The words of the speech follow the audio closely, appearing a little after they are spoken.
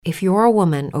If you're a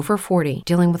woman over 40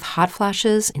 dealing with hot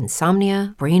flashes,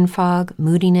 insomnia, brain fog,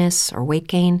 moodiness, or weight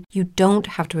gain, you don't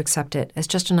have to accept it as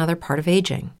just another part of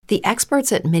aging. The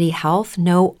experts at MIDI Health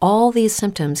know all these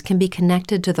symptoms can be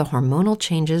connected to the hormonal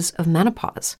changes of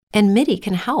menopause. And MIDI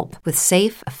can help with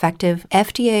safe, effective,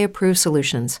 FDA-approved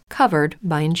solutions covered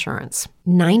by insurance.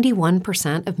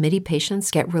 91% of MIDI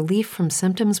patients get relief from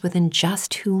symptoms within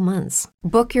just 2 months.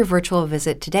 Book your virtual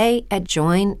visit today at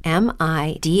joinmidi.com.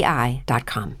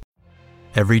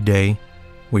 Every day,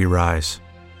 we rise,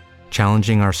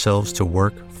 challenging ourselves to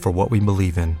work for what we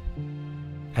believe in.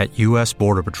 At U.S.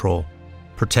 Border Patrol,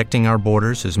 protecting our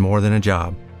borders is more than a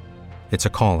job. It's a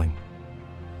calling.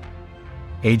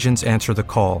 Agents answer the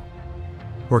call,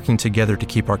 working together to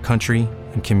keep our country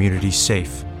and communities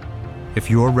safe. If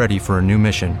you're ready for a new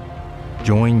mission,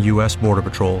 join U.S. Border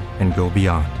Patrol and go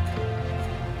beyond.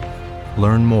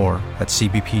 Learn more at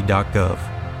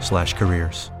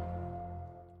cbp.gov/careers.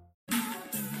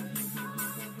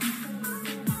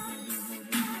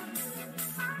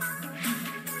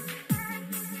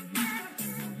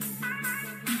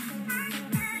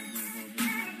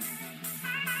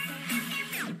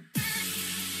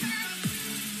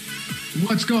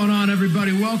 What's going on,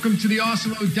 everybody? Welcome to the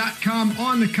Awesemo.com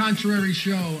on the Contrarian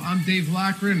Show. I'm Dave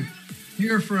Lochran,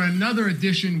 here for another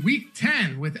edition, Week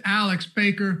 10, with Alex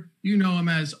Baker. You know him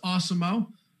as Awesemo,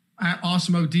 at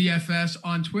Awesemo DFS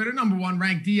on Twitter. Number one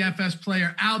ranked DFS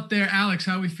player out there. Alex,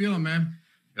 how we feeling, man?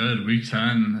 Good. Week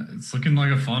 10. It's looking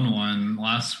like a fun one.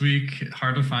 Last week,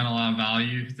 hard to find a lot of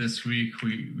value. This week,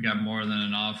 we got more than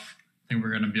enough. I think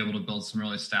we're going to be able to build some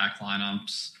really stacked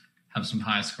lineups, have some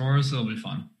high scores. It'll be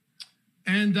fun.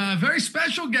 And a very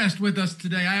special guest with us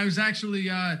today. I was actually,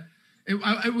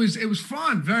 it was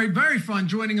fun, very, very fun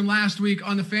joining him last week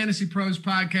on the Fantasy Pros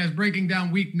podcast, breaking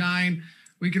down Week 9.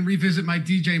 We can revisit my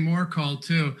DJ Moore call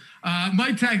too.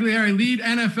 Mike Tagliari, lead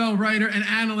NFL writer and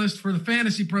analyst for the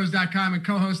FantasyPros.com and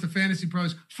co-host the Fantasy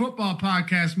Pros football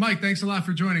podcast. Mike, thanks a lot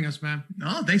for joining us, man.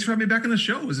 No, thanks for having me back on the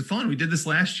show. It was fun. We did this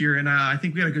last year, and I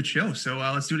think we had a good show. So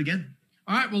let's do it again.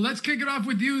 All right, well, let's kick it off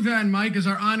with you then, Mike, as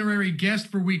our honorary guest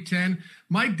for Week 10.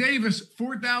 Mike Davis,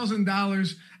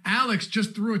 $4,000. Alex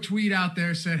just threw a tweet out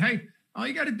there, said, hey, all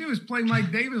you got to do is play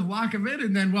Mike Davis, lock him in,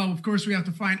 and then, well, of course, we have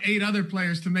to find 8 other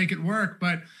players to make it work.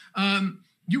 But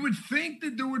you would think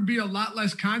that there would be a lot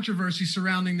less controversy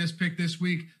surrounding this pick this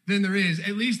week than there is,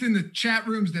 at least in the chat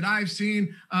rooms that I've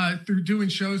seen through doing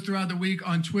shows throughout the week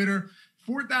on Twitter.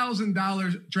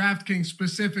 $4,000 DraftKings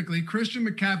specifically. Christian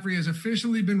McCaffrey has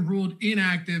officially been ruled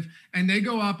inactive, and they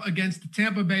go up against the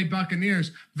Tampa Bay Buccaneers.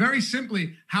 Very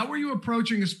simply, how are you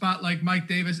approaching a spot like Mike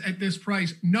Davis at this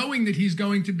price, knowing that he's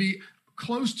going to be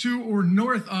close to or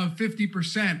north of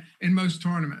 50% in most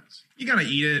tournaments? You got to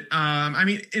eat it. I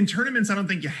mean, in tournaments, I don't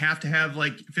think you have to have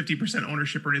like 50%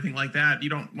 ownership or anything like that. You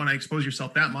don't want to expose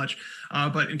yourself that much.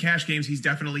 But in cash games, he's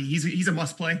a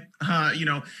must play.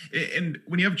 And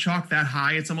when you have chalk that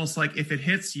high, it's almost like if it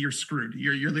hits, you're screwed.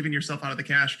 You're leaving yourself out of the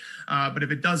cash. But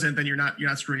if it doesn't, then you're not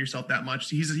screwing yourself that much.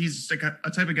 So he's like a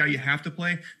type of guy you have to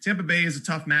play. Tampa Bay is a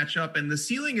tough matchup, and the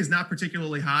ceiling is not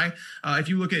particularly high. If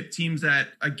you look at teams that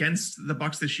against the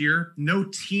Bucs this year, no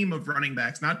team of running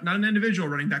backs, not an individual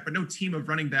running back, but no team of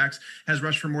running backs has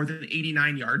rushed for more than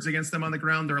 89 yards against them on the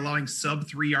ground. They're allowing sub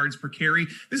 3 yards per carry.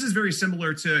 This is very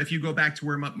similar to if you go back to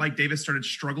where Mike Davis started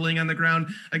struggling on the ground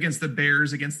against the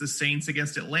Bears, against the Saints,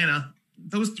 against Atlanta.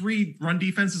 Those 3 run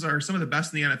defenses are some of the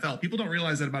best in the NFL. People don't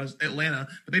realize that about Atlanta,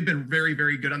 but they've been very,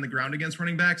 very good on the ground against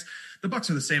running backs. The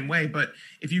Bucs are the same way, but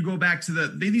if you go back to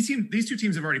these 2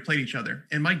 teams have already played each other,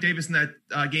 and Mike Davis in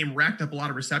that game racked up a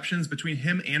lot of receptions. Between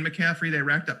him and McCaffrey, they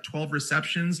racked up 12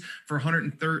 receptions for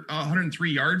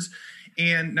 103 yards.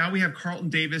 And now we have Carlton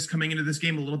Davis coming into this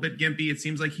game a little bit gimpy. It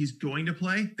seems like he's going to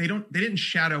play. They didn't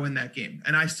shadow in that game.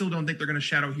 And I still don't think they're going to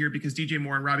shadow here because DJ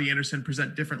Moore and Robbie Anderson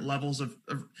present different levels of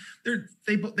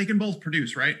they can both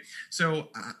produce, right? So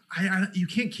you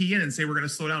can't key in and say we're going to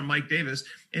slow down Mike Davis.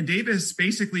 And Davis,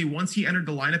 basically, once he entered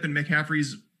the lineup in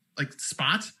McCaffrey's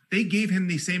spot, they gave him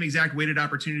the same exact weighted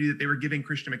opportunity that they were giving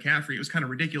Christian McCaffrey. It was kind of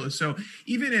ridiculous. So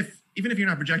even if you're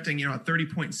not projecting, a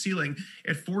 30-point ceiling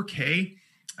at 4K,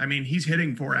 I mean, he's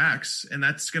hitting 4X, and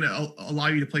that's going to allow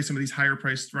you to play some of these higher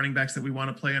priced running backs that we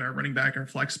want to play in our running back, our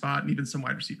flex spot, and even some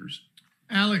wide receivers.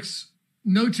 Alex,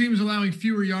 no team's allowing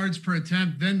fewer yards per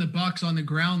attempt than the Bucs on the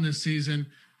ground this season,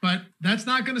 but that's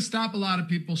not going to stop a lot of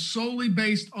people solely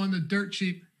based on the dirt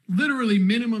cheap, literally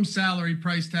minimum salary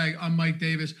price tag on Mike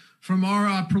Davis. From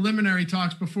our preliminary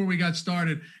talks before we got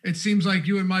started, it seems like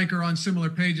you and Mike are on similar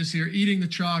pages here, eating the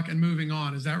chalk and moving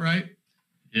on. Is that right?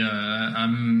 Yeah,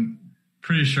 I'm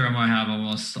pretty sure I might have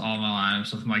almost all my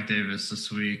lineups with Mike Davis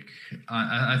this week.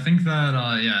 I think that,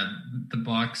 the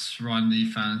Bucks run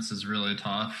defense is really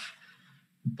tough,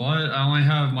 but I only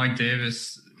have Mike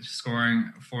Davis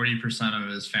scoring 40% of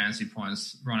his fantasy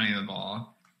points running the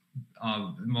ball.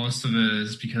 Most of it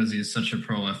is because he's such a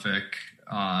prolific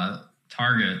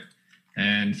target,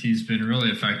 and he's been really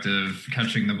effective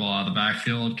catching the ball out of the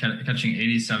backfield, catching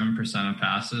 87% of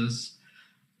passes,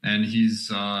 and he's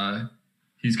got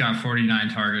 49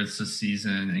 targets this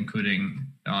season, including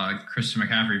Christian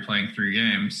McCaffrey playing 3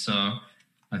 games. So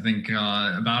I think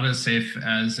about as safe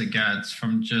as it gets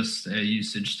from just a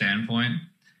usage standpoint.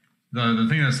 The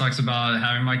thing that sucks about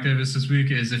having Mike Davis this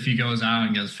week is if he goes out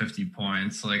and gets 50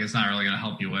 points, like it's not really going to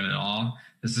help you win at all.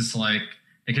 It's just like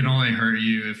it can only hurt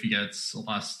you if he gets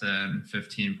less than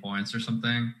 15 points or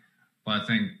something. But I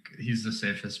think he's the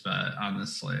safest bet on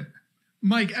this slate.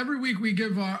 Mike, every week we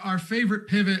give our favorite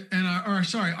pivot and our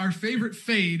favorite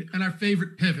fade and our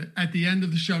favorite pivot at the end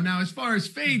of the show. Now, as far as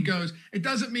fade goes, it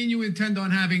doesn't mean you intend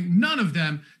on having none of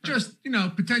them, just,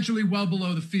 potentially well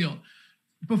below the field.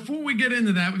 Before we get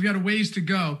into that, we've got a ways to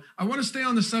go. I want to stay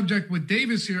on the subject with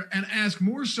Davis here and ask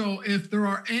more so if there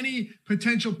are any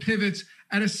potential pivots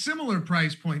at a similar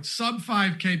price point, sub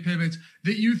 5K pivots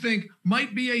that you think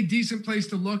might be a decent place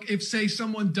to look if, say,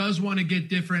 someone does want to get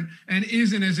different and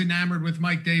isn't as enamored with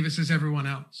Mike Davis as everyone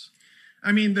else.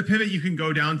 I mean, the pivot you can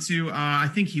go down to, I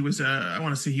think he was, I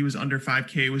want to say he was under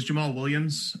 5K, was Jamal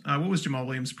Williams. What was Jamal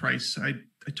Williams' price? I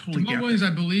totally Jamal Williams, I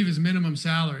believe, is minimum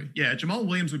salary. Yeah, Jamal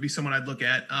Williams would be someone I'd look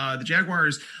at. The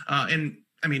Jaguars, in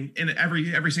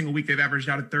every single week, they've averaged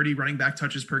out at 30 running back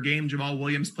touches per game. Jamal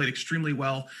Williams played extremely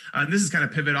well. And this is kind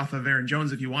of pivot off of Aaron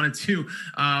Jones if you wanted to.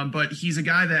 But he's a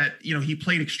guy that, he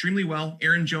played extremely well.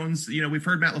 Aaron Jones, we've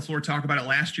heard Matt LaFleur talk about it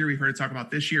last year. We've heard it talk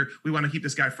about this year. We want to keep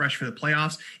this guy fresh for the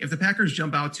playoffs. If the Packers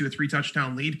jump out to a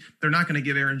 3-touchdown lead, they're not going to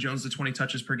give Aaron Jones the 20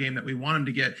 touches per game that we want him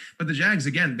to get. But the Jags,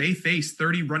 again, they face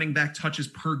 30 running back touches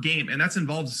per game. And that's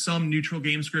involved some neutral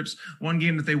game scripts, one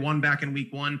game that they won back in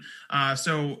week 1.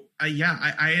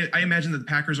 I imagine that the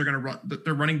Packers are going to run,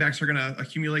 their running backs are going to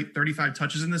accumulate 35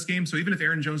 touches in this game. So even if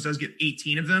Aaron Jones does get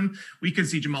 18 of them, we could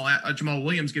see Jamal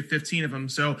Williams get 15 of them.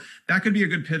 So that could be a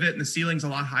good pivot, and the ceiling's a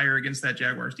lot higher against that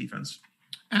Jaguars defense.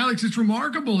 Alex, it's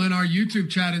remarkable in our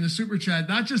YouTube chat, in the super chat,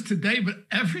 not just today, but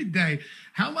every day,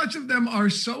 how much of them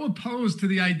are so opposed to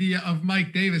the idea of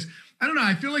Mike Davis. I don't know.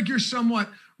 I feel like you're somewhat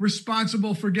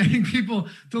responsible for getting people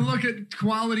to look at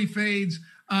quality fades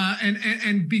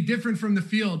and be different from the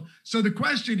field. So the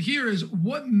question here is,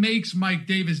 what makes Mike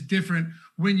Davis different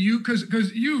when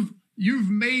because you've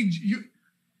made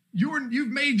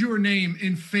your name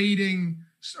in fading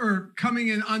or coming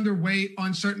in underweight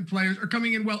on certain players or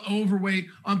coming in well overweight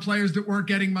on players that weren't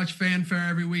getting much fanfare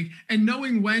every week, and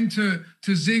knowing when to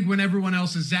zig when everyone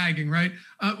else is zagging, right?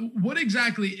 What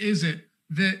exactly is it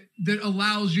that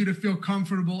allows you to feel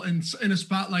comfortable in a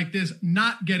spot like this,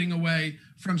 not getting away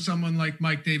from someone like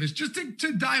Mike Davis? Just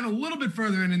to dive a little bit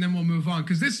further in, and then we'll move on,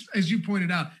 because this, as you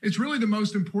pointed out, it's really the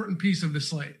most important piece of the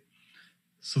slate.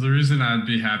 So the reason I'd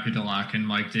be happy to lock in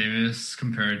Mike Davis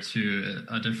compared to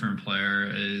a different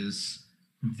player is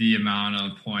the amount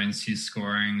of points he's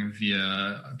scoring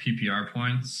via PPR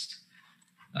points.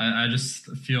 I just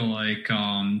feel like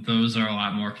those are a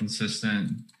lot more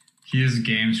consistent. He is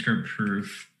game script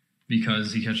proof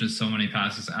because he catches so many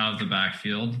passes out of the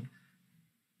backfield.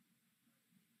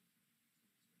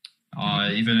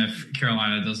 Even if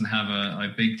Carolina doesn't have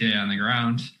a big day on the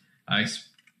ground, I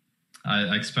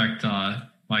expect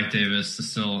Mike Davis to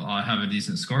still have a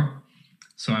decent score.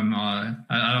 So I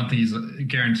don't think he's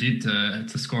guaranteed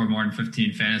to score more than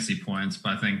 15 fantasy points,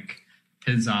 but I think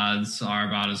his odds are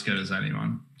about as good as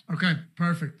anyone. Okay,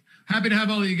 perfect. Happy to have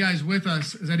all of you guys with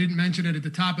us. As I didn't mention it at the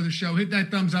top of the show, hit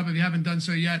that thumbs up if you haven't done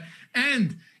so yet.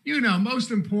 And,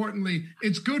 most importantly,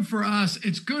 it's good for us.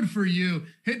 It's good for you.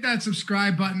 Hit that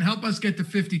subscribe button. Help us get to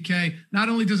 50K. Not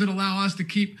only does it allow us to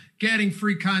keep getting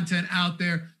free content out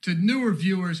there to newer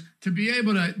viewers, to be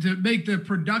able to make the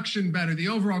production better, the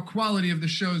overall quality of the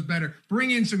shows better,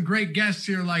 bring in some great guests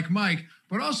here like Mike,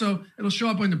 but also it'll show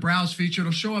up on the browse feature.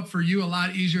 It'll show up for you a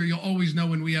lot easier. You'll always know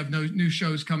when we have new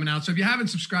shows coming out. So if you haven't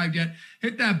subscribed yet,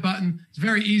 hit that button. It's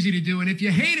very easy to do. And if you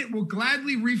hate it, we'll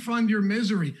gladly refund your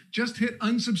misery. Just hit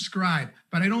unsubscribe,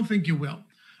 but I don't think you will.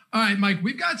 All right, Mike,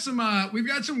 we've got some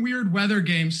weird weather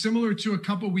games similar to a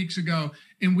couple weeks ago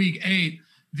in week 8.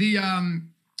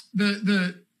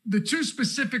 The the two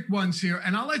specific ones here,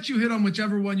 and I'll let you hit on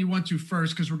whichever one you want to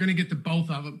first, because we're going to get to both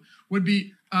of them, would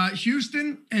be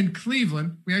Houston and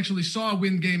Cleveland. We actually saw a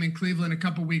win game in Cleveland a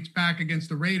couple weeks back against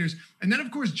the Raiders. And then, of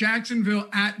course, Jacksonville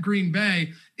at Green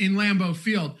Bay in Lambeau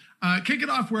Field. Kick it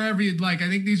off wherever you'd like. I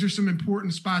think these are some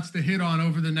important spots to hit on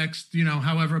over the next,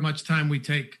 however much time we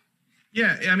take.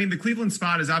 Yeah, I mean, the Cleveland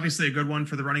spot is obviously a good one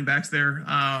for the running backs there.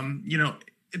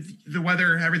 The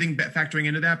weather, everything factoring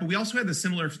into that. But we also had the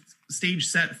similar stage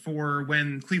set for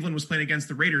when Cleveland was playing against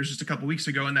the Raiders just a couple weeks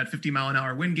ago in that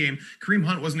 50-mile-an-hour win game. Kareem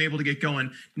Hunt wasn't able to get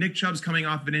going. Nick Chubb's coming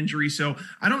off of an injury. So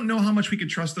I don't know how much we could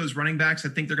trust those running backs. I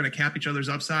think they're going to cap each other's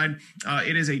upside.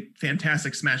 It is a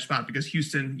fantastic smash spot because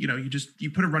Houston,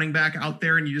 you put a running back out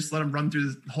there and you just let them run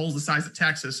through the holes the size of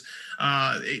Texas.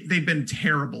 They've been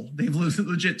terrible. They've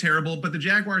legit terrible, but the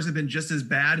Jaguars have been just as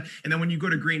bad. And then when you go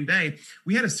to Green Bay,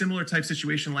 we had a similar type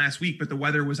situation last week, but the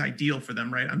weather was ideal for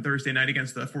them, right? On Thursday night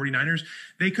against the 49ers.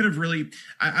 They could have really,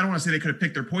 I don't want to say they could have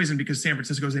picked their poison because San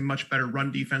Francisco is a much better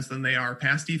run defense than they are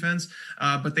pass defense.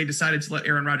 But they decided to let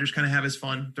Aaron Rodgers kind of have his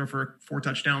fun, throw for 4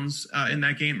 touchdowns in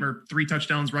that game, or 3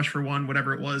 touchdowns, rush for 1,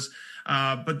 whatever it was.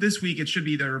 But this week it should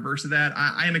be the reverse of that.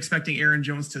 I am expecting Aaron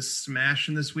Jones to smash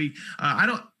in this week.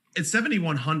 It's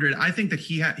 7,100. I think that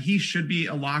he should be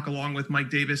a lock along with Mike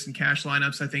Davis in cash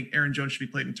lineups. I think Aaron Jones should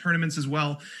be played in tournaments as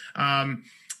well.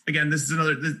 Again, this is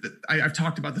another. I've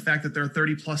talked about the fact that they're a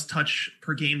 30-plus touch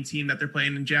per game team that they're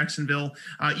playing in Jacksonville.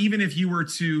 Even if you were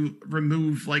to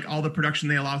remove like all the production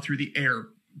they allow through the air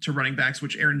to running backs,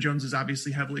 which Aaron Jones is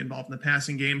obviously heavily involved in the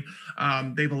passing game,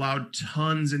 they've allowed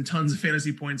tons and tons of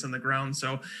fantasy points on the ground.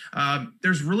 So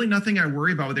there's really nothing I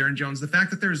worry about with Aaron Jones. The fact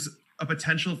that there's a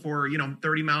potential for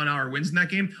 30-mile-an-hour wins in that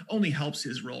game only helps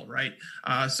his role, right?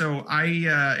 So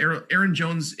Aaron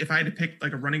Jones, if I had to pick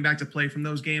like a running back to play from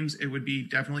those games, it would be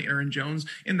definitely Aaron Jones.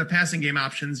 In the passing game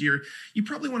options, you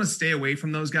probably want to stay away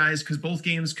from those guys because both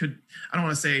games could. I don't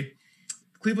want to say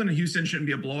Cleveland and Houston shouldn't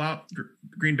be a blowout.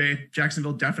 Green Bay,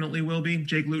 Jacksonville definitely will be.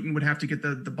 Jake Luton would have to get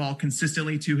the ball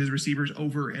consistently to his receivers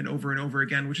over and over and over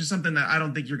again, which is something that I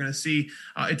don't think you're going to see.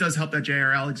 It does help that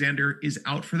J.R. Alexander is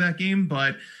out for that game,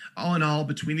 but all in all,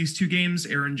 between these two games,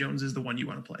 Aaron Jones is the one you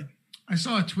want to play. I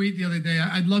saw a tweet the other day.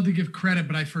 I'd love to give credit,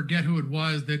 but I forget who it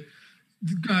was, that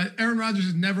Aaron Rodgers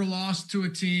has never lost to a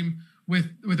team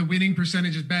with a winning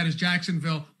percentage as bad as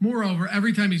Jacksonville. Moreover,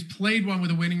 every time he's played one with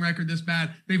a winning record this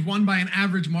bad, they've won by an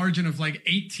average margin of like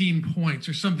 18 points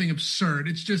or something absurd.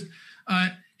 It's just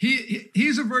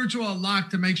he's a virtual lock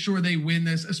to make sure they win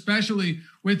this, especially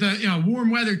with a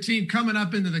warm weather team coming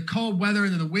up into the cold weather,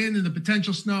 into the wind and the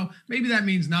potential snow. Maybe that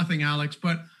means nothing, Alex,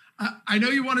 but I know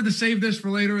you wanted to save this for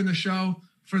later in the show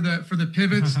for the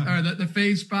pivots or the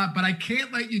fade spot, but I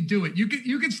can't let you do it.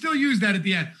 You can still use that at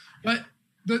the end, but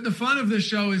the fun of this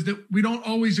show is that we don't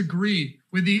always agree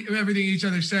with everything each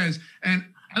other says. And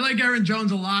I like Aaron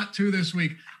Jones a lot too this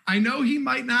week. I know he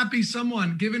might not be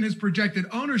someone, given his projected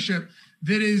ownership,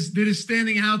 that is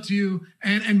standing out to you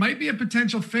and might be a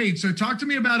potential fade. So talk to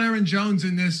me about Aaron Jones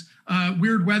in this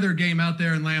weird weather game out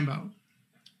there in Lambeau.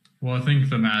 Well, I think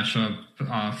the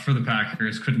matchup for the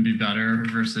Packers couldn't be better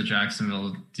versus the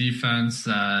Jacksonville defense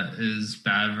that is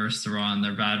bad versus the run.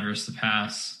 They're bad versus the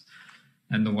pass.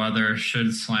 And the weather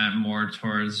should slant more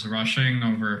towards rushing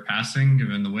over passing,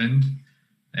 given the wind.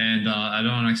 And I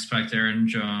don't expect Aaron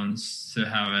Jones to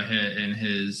have a hit in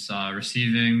his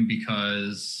receiving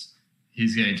because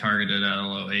he's getting targeted at a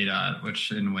low ADOT,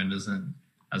 which in wind isn't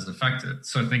as effective.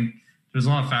 So I think there's a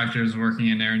lot of factors working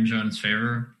in Aaron Jones'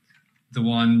 favor. The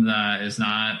one that is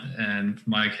not, and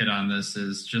Mike hit on this,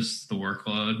 is just the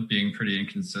workload being pretty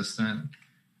inconsistent,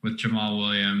 with Jamal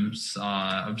Williams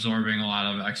absorbing a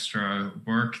lot of extra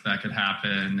work that could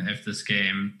happen if this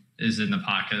game is in the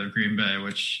pocket of Green Bay,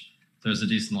 which there's a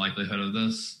decent likelihood of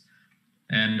this.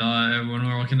 And when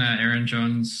we're looking at Aaron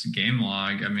Jones' game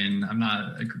log, I mean,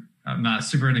 I'm not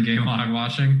super into game log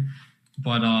watching,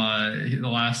 but the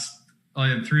last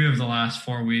 3 of the last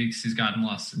 4 weeks, he's gotten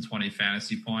less than 20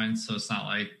 fantasy points. So it's not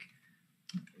like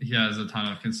he has a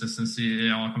ton of consistency.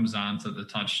 It all comes down to the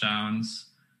touchdowns,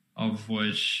 of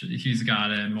which he's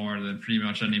gotten more than pretty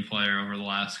much any player over the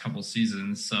last couple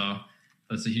seasons. So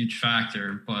that's a huge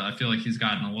factor. But I feel like he's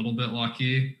gotten a little bit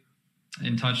lucky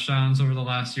in touchdowns over the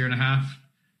last year and a half.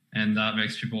 And that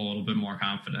makes people a little bit more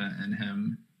confident in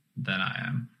him than I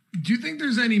am. Do you think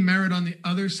there's any merit on the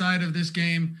other side of this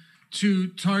game to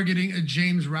targeting a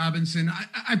James Robinson?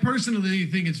 I personally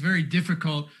think it's very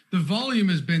difficult. The volume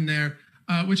has been there,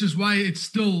 which is why it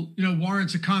still,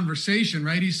 warrants a conversation,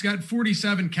 right? He's got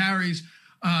 47 carries,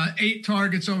 8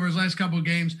 targets over his last couple of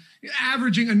games,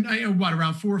 averaging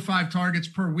around 4 or 5 targets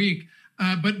per week.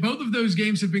 But both of those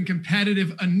games have been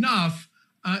competitive enough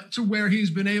to where he's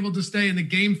been able to stay and the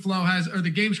game flow the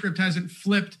game script hasn't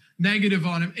flipped negative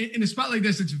on him. In a spot like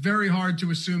this, it's very hard to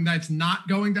assume that's not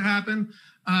going to happen.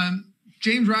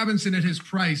 James Robinson at his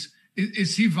price,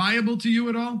 is he viable to you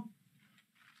at all?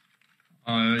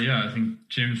 Yeah, I think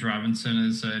James Robinson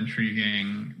is an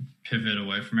intriguing pivot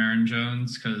away from Aaron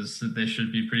Jones because they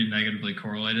should be pretty negatively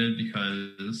correlated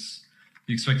because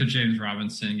you expect a James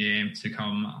Robinson game to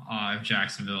come if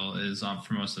Jacksonville is up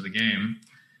for most of the game.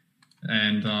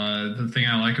 And the thing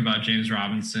I like about James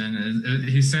Robinson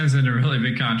is he stands in a really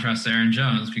big contrast to Aaron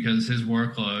Jones because his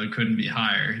workload couldn't be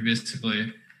higher. He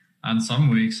basically, on some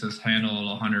weeks, has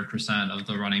handled 100% of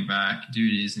the running back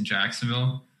duties in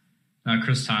Jacksonville.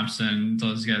 Chris Thompson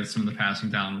does get some of the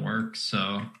passing down work,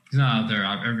 so he's not out there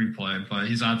every play, but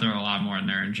he's out there a lot more than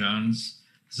Aaron Jones.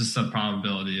 It's just the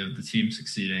probability of the team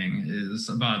succeeding is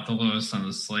about the lowest on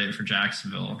the slate for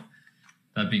Jacksonville.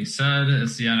 That being said,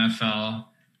 it's the NFL.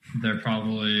 They're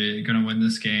probably going to win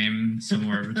this game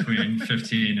somewhere between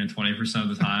 15 and 20%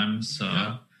 of the time. So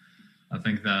yeah. I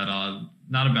think that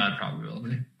not a bad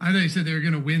probability. I thought you said they were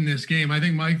going to win this game. I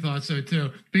think Mike thought so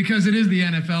too, because it is the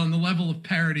NFL and the level of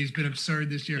parity has been absurd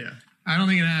this year. Yeah. I don't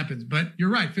think it happens, but you're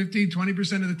right. 15,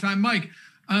 20% of the time. Mike,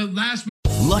 last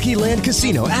Lucky Land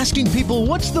Casino, asking people,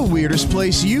 what's the weirdest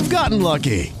place you've gotten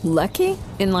lucky? Lucky?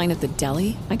 In line at the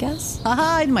deli, I guess?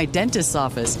 Aha, in my dentist's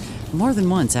office. More than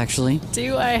once, actually.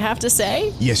 Do I have to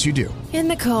say? Yes, you do. In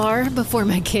the car before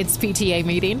my kids' PTA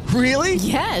meeting. Really?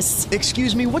 Yes.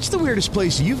 Excuse me, what's the weirdest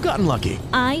place you've gotten lucky?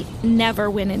 I never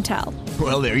win and tell.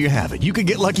 Well, there you have it. You can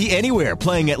get lucky anywhere,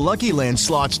 playing at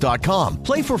LuckyLandSlots.com.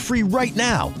 Play for free right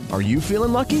now. Are you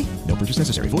feeling lucky? No purchase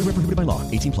necessary. Void where prohibited by law.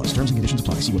 18+. Terms and conditions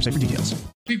apply. See website for details.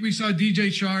 I think we saw DJ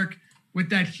Chark with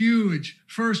that huge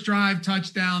first drive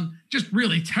touchdown, just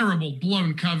really terrible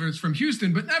blown covers from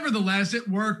Houston. But nevertheless, it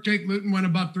worked. Jake Luton went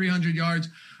above 300 yards.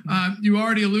 You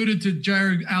already alluded to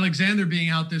Jared Alexander being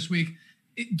out this week.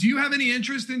 Do you have any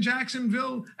interest in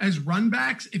Jacksonville as run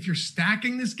backs if you're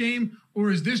stacking this game?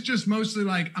 Or is this just mostly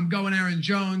like, I'm going Aaron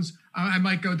Jones, I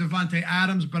might go Devontae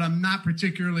Adams, but I'm not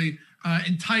particularly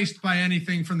enticed by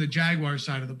anything from the Jaguars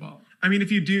side of the ball? I mean,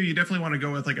 if you do, you definitely want to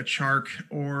go with like a Chark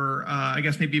or I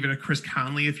guess maybe even a Chris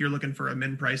Conley if you're looking for a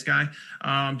min price guy,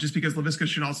 just because Laviska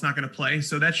Shenault's not going to play.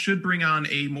 So that should bring on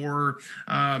a more,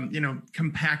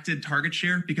 compacted target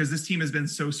share because this team has been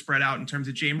so spread out in terms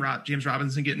of James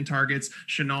Robinson getting targets,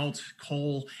 Shenault,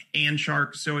 Cole, and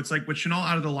Chark. So it's like with Shenault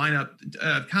out of the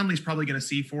lineup, Conley's probably going to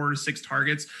see 4 to 6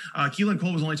 targets. Keelan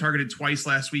Cole was only targeted twice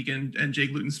last week and Jake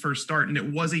Luton's first start, and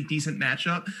it was a decent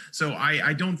matchup. So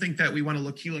I don't think that we want to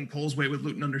look Keelan Cole's way with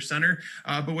Luton under center.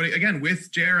 But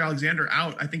with Jair Alexander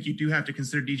out, I think you do have to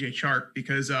consider DJ Chark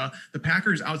because the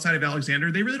Packers outside of Alexander,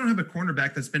 they really don't have a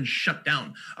cornerback that's been shut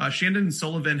down. Shandon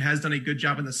Sullivan has done a good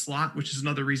job in the slot, which is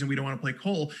another reason we don't want to play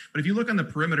Cole. But if you look on the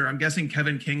perimeter, I'm guessing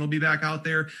Kevin King will be back out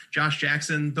there. Josh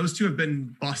Jackson, those two have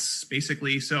been busts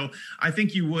basically. So I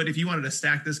think you would, if you wanted to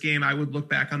stack this game, I would look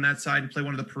back on that side and play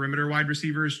one of the perimeter wide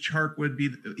receivers. Chark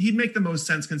he'd make the most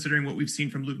sense considering what we've seen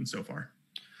from Luton so far.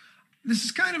 This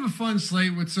is kind of a fun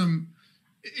slate with some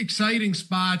exciting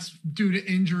spots due to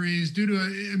injuries, due to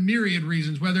a myriad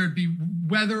reasons, whether it be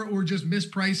weather or just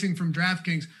mispricing from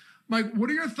DraftKings. Mike, what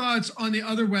are your thoughts on the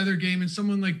other weather game and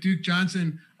someone like Duke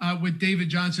Johnson with David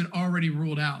Johnson already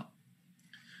ruled out?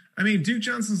 I mean, Duke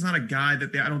Johnson's not a guy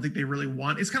that I don't think they really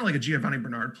want. It's kind of like a Giovanni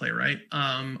Bernard play, right?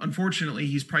 Unfortunately,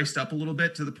 he's priced up a little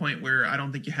bit to the point where I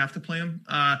don't think you have to play him.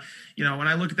 When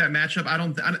I look at that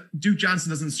matchup, Duke Johnson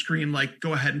doesn't scream like,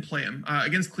 go ahead and play him.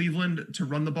 Against Cleveland, to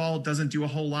run the ball doesn't do a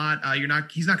whole lot.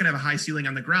 He's not going to have a high ceiling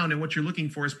on the ground, and what you're looking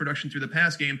for is production through the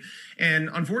pass game. And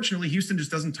unfortunately, Houston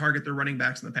just doesn't target their running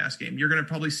backs in the pass game. You're going to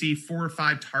probably see 4 or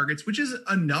 5 targets, which is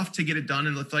enough to get it done.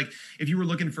 And if you were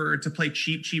looking to play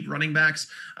cheap running backs,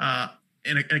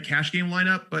 in a cash game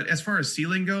lineup, but as far as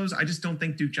ceiling goes, I just don't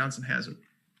think Duke Johnson has it.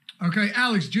 Okay,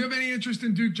 Alex, do you have any interest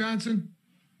in Duke Johnson?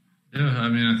 Yeah, I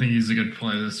mean, I think he's a good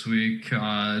play this week.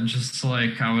 Just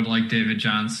like I would like David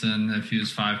Johnson if he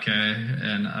was 5K,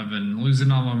 and I've been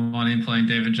losing all my money playing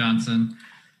David Johnson.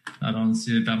 I don't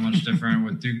see it that much different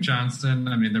with Duke Johnson.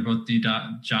 I mean, they're both D.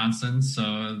 Johnson,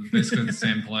 so basically the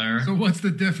same player. So what's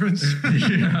the difference?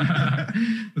 Yeah.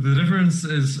 But the difference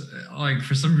is, like,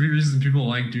 for some reason, people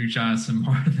like Duke Johnson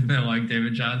more than they like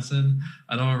David Johnson.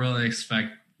 I don't really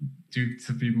expect Duke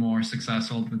to be more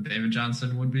successful than David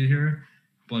Johnson would be here,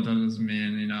 but that doesn't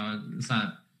mean, it's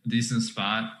not a decent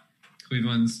spot.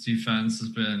 Cleveland's defense has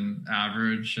been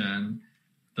average, and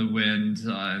the wind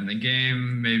in the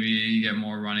game, maybe you get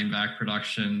more running back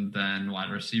production than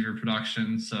wide receiver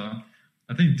production. So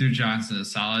I think Duke Johnson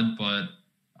is solid, but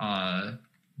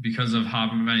because of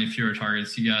how many fewer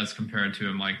targets he gets compared to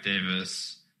a Mike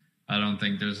Davis, I don't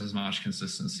think there's as much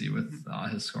consistency with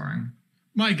his scoring.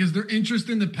 Mike, is there interest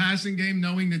in the passing game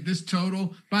knowing that this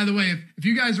total, by the way, if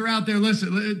you guys are out there,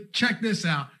 listen, check this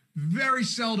out. Very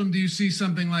seldom do you see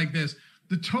something like this.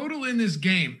 The total in this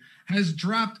game has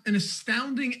dropped an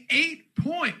astounding 8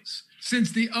 points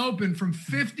since the open, from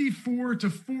 54 to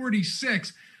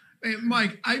 46. Hey,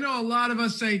 Mike, I know a lot of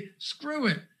us say, screw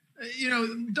it.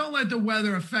 Don't let the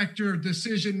weather affect your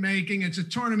decision making. It's a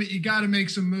tournament. You got to make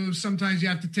some moves. Sometimes you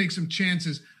have to take some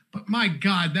chances. But my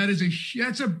God, that's a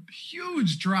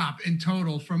huge drop in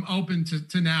total from open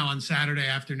to now on Saturday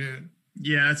afternoon.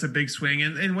 Yeah, that's a big swing.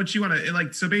 And what you want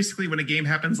to so basically when a game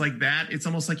happens like that, it's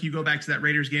almost like you go back to that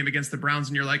Raiders game against the Browns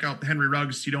and you're like, oh, Henry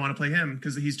Ruggs, you don't want to play him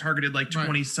because he's targeted like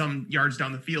 20 some yards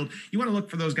down the field. You want to look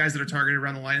for those guys that are targeted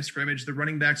around the line of scrimmage. The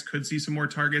running backs could see some more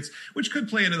targets, which could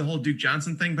play into the whole Duke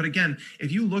Johnson thing. But again,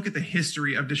 if you look at the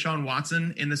history of Deshaun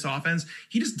Watson in this offense,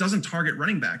 he just doesn't target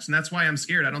running backs. And that's why I'm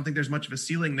scared. I don't think there's much of a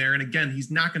ceiling there. And again, he's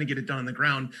not going to get it done on the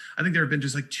ground. I think there have been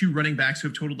just like 2 running backs who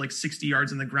have totaled like 60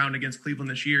 yards on the ground against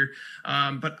Cleveland this year.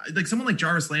 But like someone like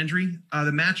Jarvis Landry,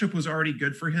 the matchup was already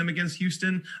good for him against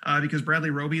Houston because Bradley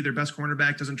Roby, their best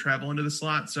cornerback, doesn't travel into the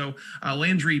slot. So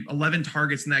Landry, 11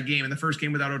 targets in that game, in the first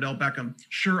game without Odell Beckham.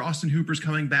 Sure, Austin Hooper's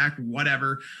coming back,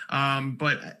 whatever.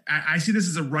 But I see this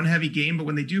as a run-heavy game, but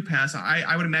when they do pass,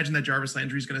 I would imagine that Jarvis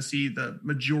Landry is going to see the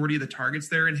majority of the targets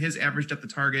there, and his average depth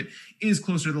of target is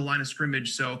closer to the line of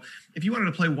scrimmage. So if you wanted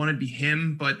to play one, it'd be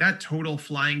him, but that total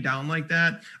flying down like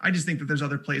that, I just think that there's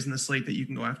other plays in the slate that you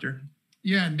can go after.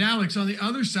 Yeah, and Alex, on the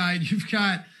other side, you've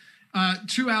got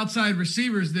 2 outside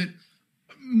receivers that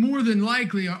more than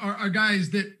likely are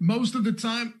guys that most of the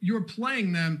time you're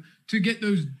playing them to get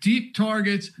those deep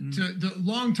targets, to the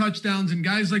long touchdowns, and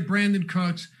guys like Brandon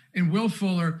Cooks and Will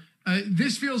Fuller.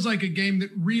 This feels like a game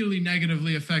that really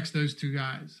negatively affects those 2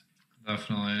 guys.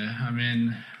 Definitely. I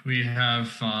mean, we have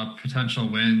potential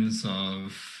wins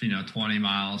of 20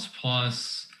 miles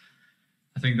plus.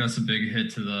 I think that's a big hit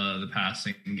to the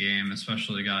passing game,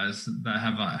 especially guys that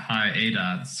have a high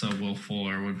ADAT. So Will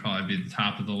Fuller would probably be the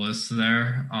top of the list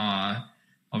there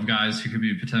of guys who could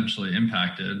be potentially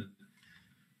impacted.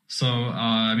 So,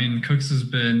 I mean, Cooks has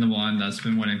been the one that's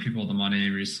been winning people the money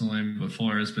recently, but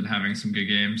Fuller has been having some good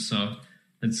games. So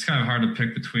it's kind of hard to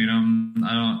pick between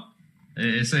them.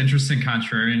 It's an interesting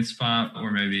contrarian spot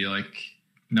where maybe like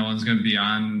no one's going to be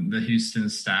on the Houston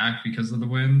stack because of the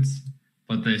wins,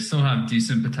 but they still have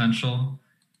decent potential.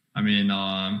 I mean,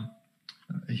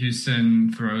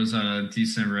 Houston throws at a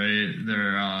decent rate.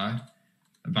 They're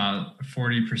about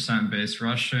 40% base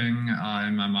rushing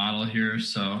in my model here.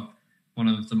 So one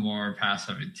of the more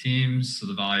pass-heavy teams, so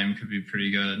the volume could be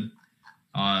pretty good.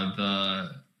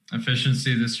 The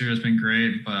efficiency this year has been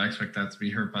great, but I expect that to be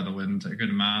hurt by the wind a good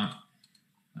amount.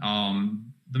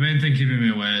 The main thing keeping me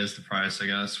away is the price, I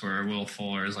guess, where Will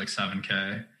Fuller is like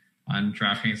 $7K on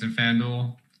Draftkings and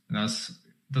Fanduel. And that's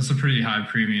a pretty high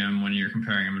premium when you're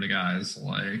comparing him to guys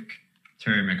like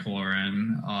Terry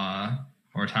McLaurin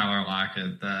or Tyler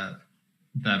Lockett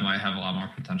that might have a lot more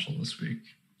potential this week.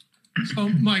 So,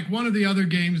 Mike, one of the other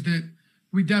games that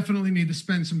we definitely need to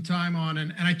spend some time on,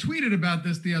 and I tweeted about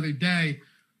this the other day,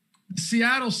 the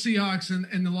Seattle Seahawks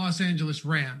and the Los Angeles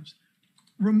Rams.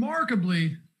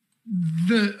 Remarkably,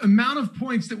 the amount of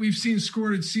points that we've seen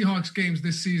scored in Seahawks games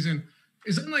this season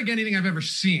is unlike anything I've ever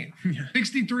seen.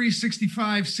 63,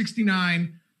 65,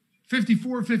 69,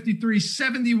 54, 53,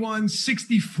 71,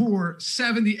 64,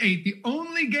 78. The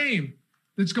only game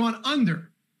that's gone under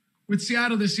with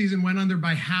Seattle this season went under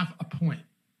by half a point.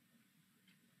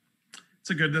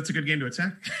 That's a good game to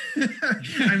attack.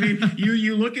 I mean,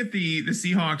 you look at the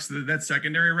Seahawks, that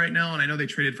secondary right now, and I know they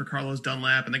traded for Carlos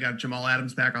Dunlap and they got Jamal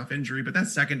Adams back off injury, but that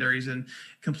secondary is in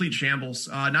complete shambles.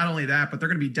 Not only that, but they're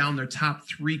going to be down their top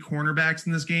 3 cornerbacks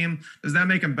in this game. Does that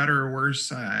make them better or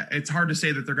worse? It's hard to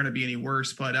say that they're going to be any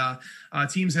worse, but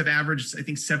teams have averaged, I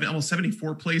think, almost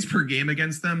 74 plays per game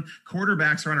against them.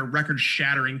 Quarterbacks are on a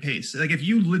record-shattering pace. Like if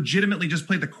you legitimately just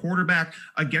played the quarterback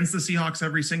against the Seahawks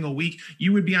every single week,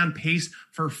 you would be on pace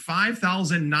for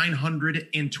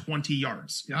 5,920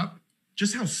 yards. Yep.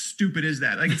 Just how stupid is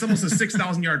that? Like it's almost a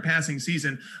 6,000 yard passing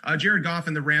season. Jared Goff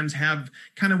and the Rams have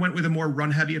kind of went with a more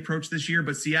run heavy approach this year,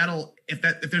 but Seattle, if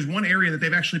there's one area that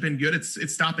they've actually been good,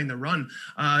 it's stopping the run.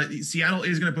 Seattle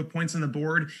is going to put points on the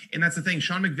board. And that's the thing.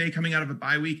 Sean McVay coming out of a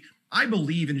bye week, I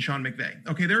believe in Sean McVay.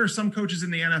 Okay, there are some coaches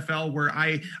in the NFL where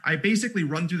I basically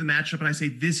run through the matchup and I say,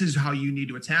 this is how you need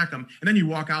to attack them. And then you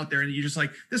walk out there and you're just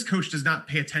like, this coach does not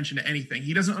pay attention to anything.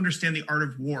 He doesn't understand the art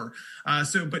of war.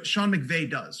 But Sean McVay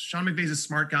does. Sean McVay's a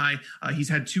smart guy. He's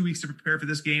had 2 weeks to prepare for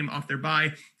this game off their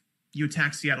bye. you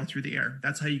attack Seattle through the air.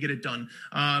 That's how you get it done.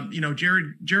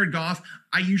 Jared Goff,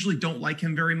 I usually don't like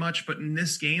him very much, but in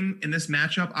this game, in this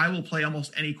matchup, I will play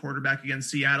almost any quarterback against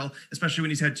Seattle, especially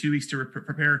when he's had 2 weeks to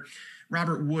prepare.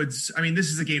 Robert Woods, I mean, this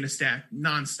is a game to stack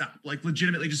nonstop. Like,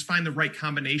 legitimately just find the right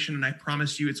combination, and I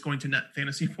promise you it's going to net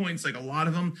fantasy points, like a lot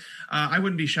of them. I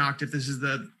wouldn't be shocked if this is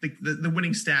the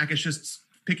winning stack. It's just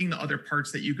picking the other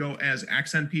parts that you go as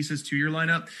accent pieces to your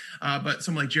lineup. But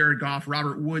someone like Jared Goff,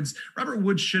 Robert Woods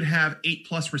should have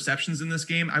 8+ receptions in this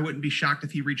game. I wouldn't be shocked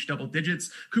if he reached double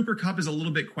digits. Cooper Kupp is a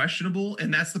little bit questionable,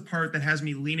 and that's the part that has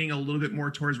me leaning a little bit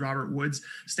more towards Robert Woods,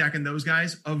 stacking those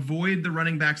guys. Avoid the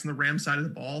running backs on the Rams side of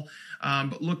the ball,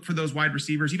 but look for those wide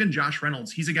receivers. Even Josh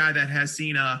Reynolds, he's a guy that has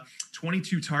seen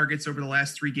 22 targets over the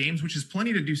last 3 games, which is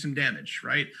plenty to do some damage,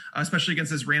 right? Especially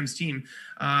against this Rams team,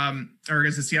 or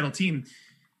against the Seattle team.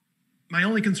 My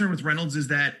only concern with Reynolds is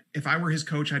that if I were his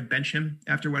coach, I'd bench him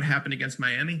after what happened against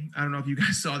Miami. I don't know if you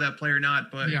guys saw that play or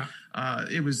not, but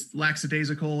it was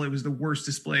lackadaisical. It was the worst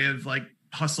display of like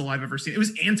hustle I've ever seen. It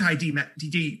was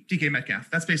anti-DK Metcalf.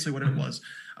 That's basically what it was.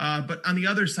 But on the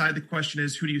other side, the question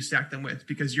is, who do you stack them with?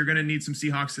 Because you're going to need some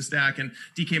Seahawks to stack, and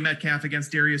DK Metcalf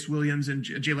against Darius Williams and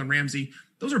Jalen Ramsey.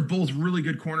 Those are both really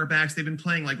good cornerbacks. They've been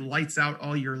playing like lights out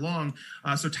all year long.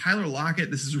 So Tyler Lockett,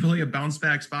 this is really a bounce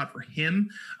back spot for him.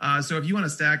 So if you want to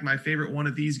stack, my favorite one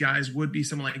of these guys would be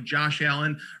someone like Josh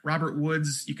Allen, Robert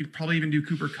Woods. You could probably even do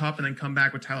Cooper Kupp and then come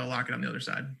back with Tyler Lockett on the other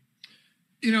side.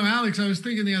 You know, Alex, I was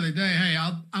thinking the other day, hey,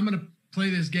 I'm going to play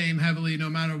this game heavily no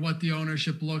matter what the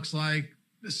ownership looks like.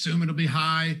 Assume it'll be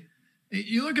high.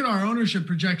 You look at our ownership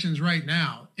projections right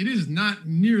now, it is not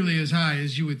nearly as high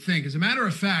as you would think. As a matter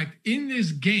of fact, in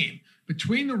this game,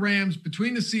 between the Rams,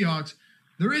 between the Seahawks,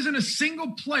 there isn't a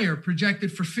single player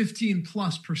projected for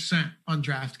 15+% on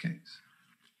DraftKings.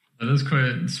 That is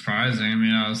quite surprising. I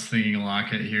mean, I was thinking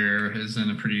Lockett here is in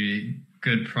a pretty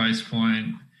good price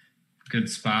point, good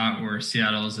spot where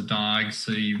Seattle is a dog,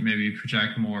 so you maybe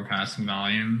project more passing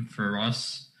volume for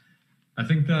Russ. I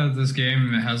think that this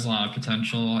game has a lot of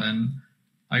potential, and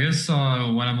I guess when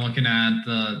I'm looking at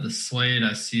the slate,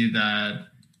 I see that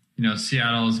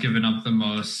Seattle has given up the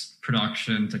most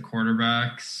production to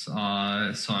quarterbacks,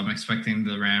 so I'm expecting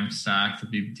the Rams stack to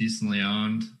be decently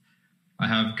owned. I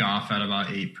have Goff at about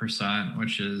 8%,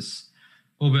 which is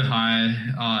a little bit high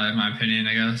in my opinion,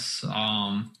 I guess.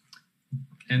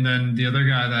 And then the other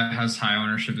guy that has high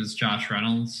ownership is Josh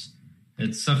Reynolds.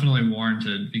 It's definitely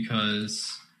warranted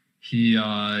because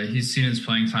he's seen his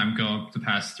playing time go up the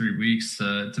past 3 weeks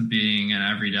to being an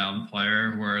every down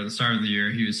player, where at the start of the year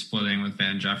he was splitting with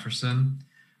Van Jefferson.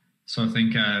 So I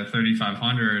think at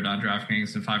 3,500 on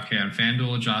DraftKings and 5K on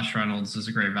Fanduel, Josh Reynolds is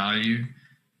a great value,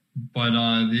 but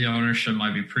the ownership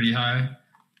might be pretty high.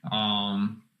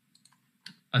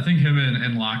 I think him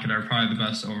and Lockett are probably the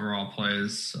best overall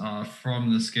plays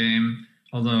from this game,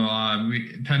 although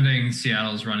pending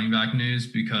Seattle's running back news,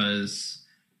 because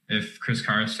if Chris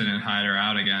Carson and Hyde are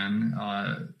out again,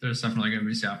 there's definitely going to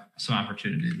be some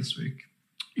opportunity this week.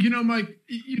 You know, Mike,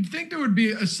 you'd think there would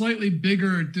be a slightly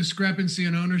bigger discrepancy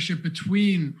in ownership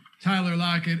between Tyler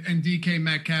Lockett and DK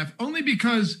Metcalf, only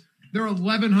because they're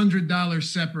 $1,100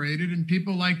 separated, and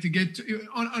people like to get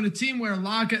on a team where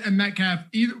Lockett and Metcalf,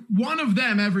 either one of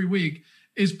them every week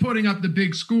is putting up the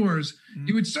big scores. Mm-hmm.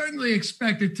 You would certainly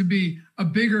expect it to be a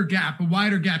bigger gap, a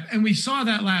wider gap. And we saw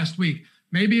that last week.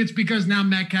 Maybe it's because now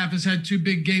Metcalf has had 2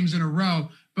 big games in a row,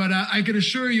 but I can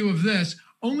assure you of this.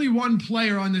 Only one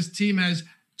player on this team has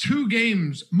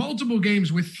multiple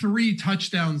games with 3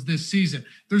 touchdowns this season.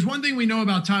 There's one thing we know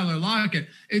about Tyler Lockett.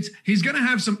 He's going to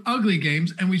have some ugly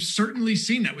games, and we've certainly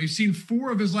seen that. We've seen 4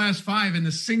 of his last 5 in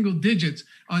the single digits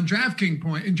on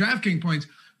DraftKings points.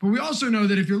 But we also know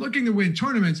that if you're looking to win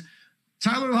tournaments,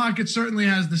 Tyler Lockett certainly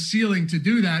has the ceiling to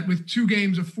do that with 2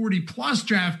 games of 40+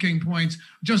 DraftKings points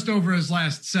just over his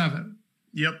last 7.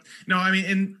 Yep. No, I mean,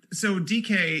 and so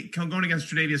DK going against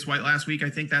Tre'Davious White last week, I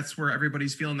think that's where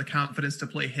everybody's feeling the confidence to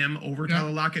play him over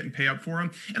Tyler Lockett and pay up for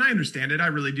him. And I understand it. I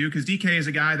really do. Because DK is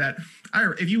a guy that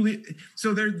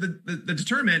the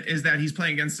determinant is that he's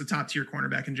playing against a top tier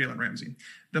cornerback in Jalen Ramsey.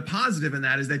 The positive in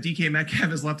that is that DK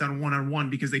Metcalf is left on one-on-one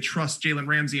because they trust Jalen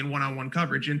Ramsey in one-on-one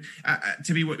coverage. And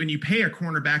when you pay a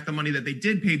cornerback the money that they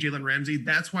did pay Jalen Ramsey,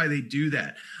 that's why they do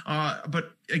that.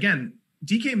 But again,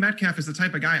 DK Metcalf is the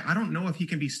type of guy, I don't know if he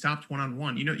can be stopped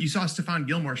one-on-one. You saw Stephon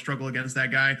Gilmore struggle against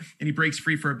that guy, and he breaks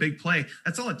free for a big play.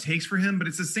 That's all it takes for him, but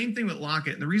it's the same thing with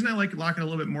Lockett. And the reason I like Lockett a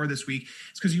little bit more this week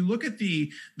is because you look at they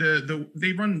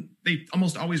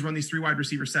almost always run these 3 wide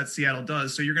receiver sets, Seattle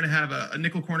does. So you're going to have a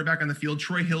nickel cornerback on the field.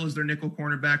 Troy Hill is their nickel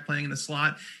cornerback playing in the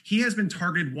slot. He has been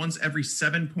targeted once every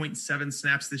 7.7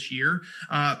 snaps this year.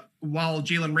 while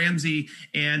Jalen Ramsey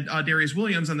and Darius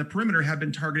Williams on the perimeter have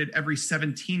been targeted every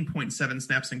 17.7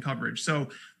 snaps in coverage. So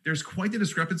there's quite the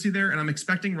discrepancy there, and I'm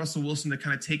expecting Russell Wilson to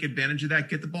kind of take advantage of that,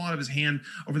 get the ball out of his hand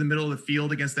over the middle of the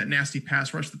field against that nasty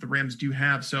pass rush that the Rams do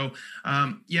have. So,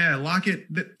 Lockett,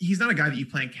 he's not a guy that you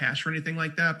play in cash or anything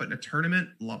like that, but in a tournament,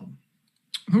 love him.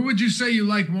 Who would you say you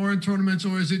like more in tournaments,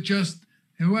 or is it just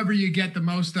whoever you get the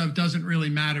most of doesn't really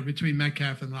matter between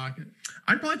Metcalf and Lockett?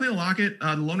 I'd probably play Lockett.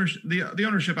 The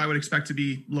ownership I would expect to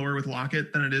be lower with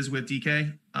Lockett than it is with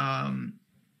DK.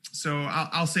 So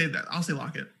I'll say that. I'll say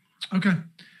Lockett. Okay.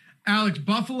 Alex,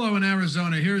 Buffalo and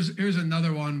Arizona. Here's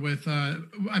another one with,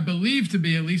 I believe to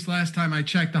be, at least last time I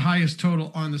checked, the highest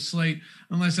total on the slate,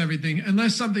 unless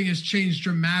something has changed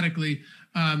dramatically.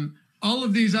 All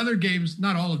of these other games,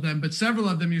 not all of them, but several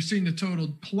of them, you're seeing the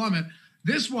total plummet.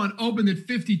 This one opened at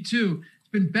 52. It's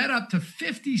been bet up to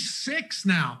 56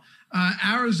 now.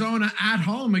 Arizona at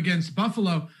home against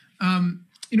Buffalo.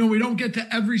 We don't get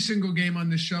to every single game on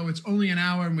this show. It's only an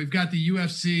hour, and we've got the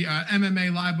UFC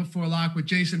MMA Live Before Lock with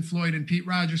Jason Floyd and Pete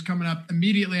Rogers coming up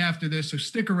immediately after this, so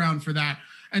stick around for that.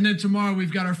 And then tomorrow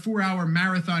we've got our 4-hour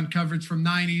marathon coverage from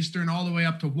 9 Eastern all the way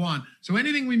up to 1. So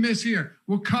anything we miss here,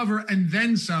 we'll cover and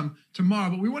then some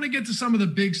tomorrow. But we want to get to some of the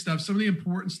big stuff, some of the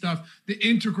important stuff, the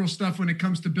integral stuff when it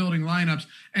comes to building lineups.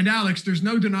 And Alex, there's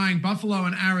no denying Buffalo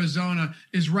and Arizona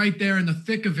is right there in the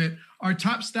thick of it. Our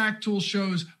top stack tool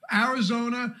shows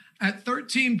Arizona at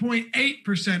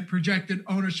 13.8% projected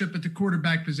ownership at the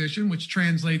quarterback position, which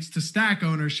translates to stack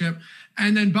ownership.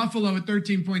 And then Buffalo at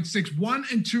 13.6, 1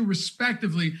 and 2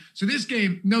 respectively. So this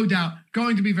game, no doubt,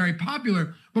 going to be very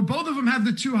popular. But both of them have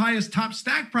the 2 highest top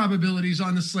stack probabilities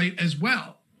on the slate as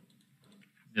well.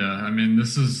 Yeah,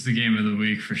 this is the game of the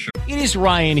week for sure. It is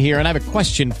Ryan here, and I have a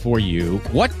question for you.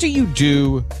 What do you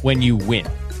do when you win?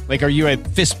 Like, are you a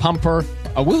fist pumper,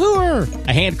 a woohooer,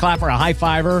 a hand clapper, a high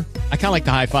fiver? I kind of like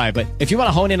the high five, but if you want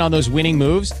to hone in on those winning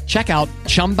moves, check out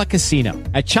Chumba Casino.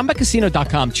 At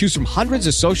ChumbaCasino.com, choose from hundreds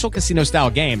of social casino style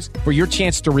games for your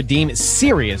chance to redeem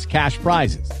serious cash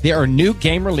prizes. There are new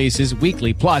game releases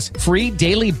weekly, plus free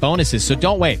daily bonuses. So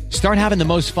don't wait. Start having the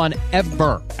most fun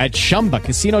ever at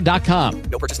ChumbaCasino.com.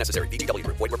 No purchase necessary. VGW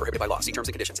Group. Void where prohibited by law. See terms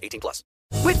and conditions. 18+.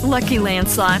 With Lucky Land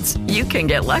Slots, you can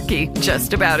get lucky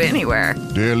just about anywhere.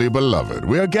 Dearly beloved,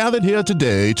 we are gathered here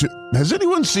today to... Has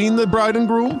anyone seen the bride and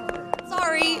groom?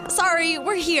 Sorry,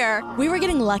 we're here. We were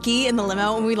getting lucky in the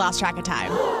limo and we lost track of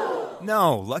time.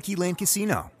 No, Lucky Land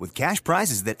Casino, with cash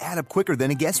prizes that add up quicker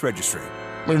than a guest registry.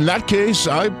 In that case,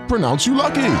 I pronounce you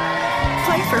lucky.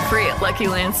 Play for free at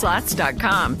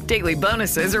LuckyLandSlots.com. Daily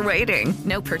bonuses are waiting.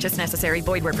 No purchase necessary.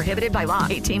 Void where prohibited by law.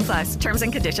 18+. Terms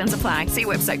and conditions apply. See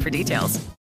website for details.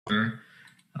 You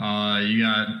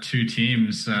got 2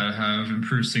 teams that have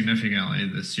improved significantly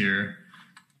this year.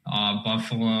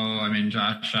 Buffalo,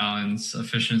 Josh Allen's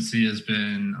efficiency has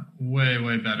been way,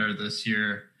 way better this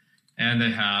year. And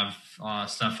they have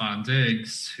Stephon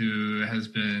Diggs, who has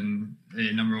been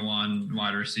a number 1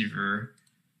 wide receiver,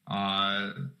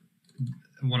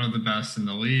 one of the best in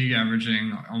the league,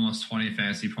 averaging almost 20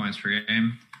 fantasy points per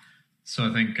game. So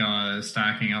I think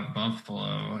stacking up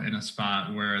Buffalo in a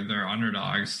spot where they're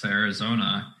underdogs to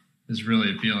Arizona is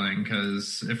really appealing,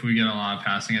 because if we get a lot of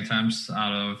passing attempts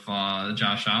out of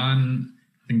Josh Allen,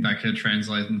 I think that could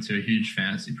translate into a huge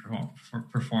fantasy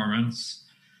performance.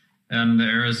 And the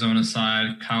Arizona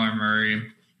side, Kyler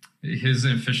Murray, his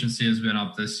efficiency has been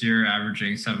up this year,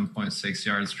 averaging 7.6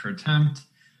 yards per attempt.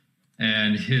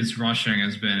 And his rushing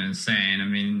has been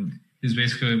insane. He's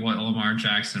basically what Lamar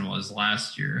Jackson was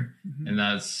last year. Mm-hmm. And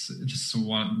that's just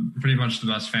pretty much the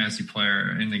best fantasy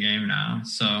player in the game now.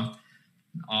 So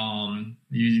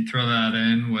you throw that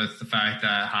in with the fact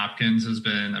that Hopkins has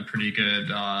been a pretty good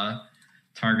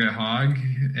target hog.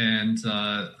 And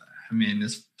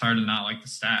it's hard to not like the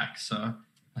stack. So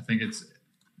I think it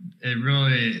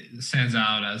really stands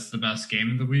out as the best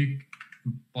game of the week.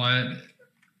 But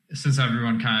since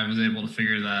everyone kind of is able to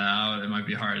figure that out, it might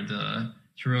be hard to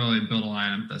really build a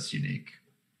lineup that's unique.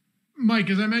 Mike,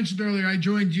 as I mentioned earlier, I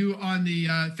joined you on the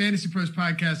Fantasy Pros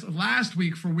podcast last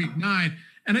week for week 9.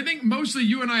 And I think mostly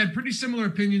you and I had pretty similar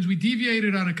opinions. We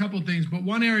deviated on a couple of things, but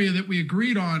one area that we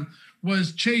agreed on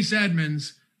was Chase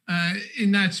Edmonds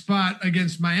in that spot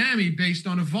against Miami based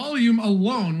on a volume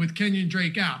alone with Kenyon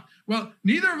Drake out. Well,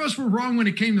 neither of us were wrong when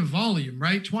it came to volume,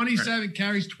 right? 27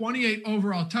 carries, 28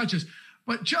 overall touches.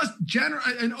 But just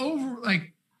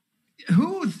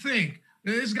who would think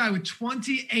that this guy with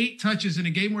 28 touches in a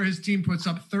game where his team puts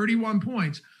up 31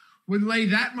 points would lay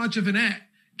that much of an egg?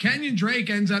 Kenyon Drake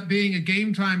ends up being a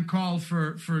game time call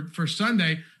for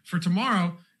Sunday, for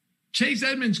tomorrow. Chase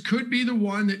Edmonds could be the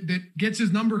one that gets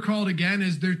his number called again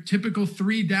as their typical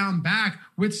 3 down back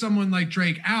with someone like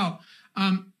Drake out.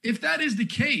 If that is the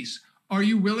case, are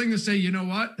you willing to say, you know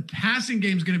what, the passing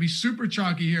game is going to be super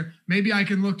chalky here. Maybe I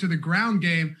can look to the ground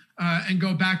game and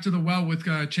go back to the well with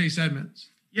Chase Edmonds?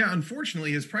 Yeah,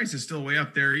 unfortunately, his price is still way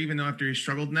up there, even though after he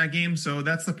struggled in that game. So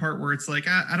that's the part where it's like,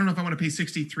 I don't know if I want to pay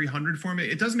 $6,300 for him.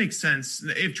 It does make sense.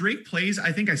 If Drake plays,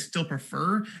 I think I still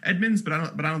prefer Edmonds, but I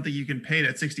don't think you can pay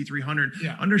that $6,300.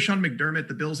 Yeah. Under Sean McDermott,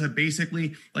 the Bills have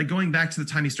basically, like, going back to the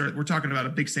time he started, we're talking about a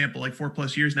big sample, like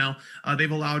 4+ years now.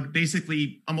 They've allowed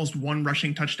basically almost 1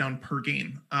 rushing touchdown per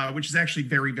game, which is actually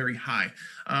very, very high.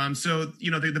 So,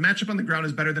 you know, the matchup on the ground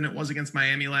is better than it was against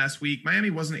Miami last week.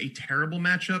 Miami wasn't a terrible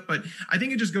matchup, but I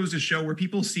think it just goes to show where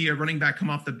people see a running back come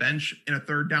off the bench in a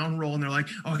 3rd down role and they're like,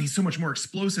 oh, he's so much more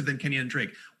explosive than Kenyon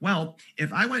Drake. Well,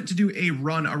 if I went to do a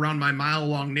run around my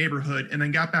mile-long neighborhood and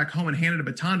then got back home and handed a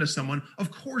baton to someone,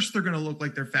 of course they're going to look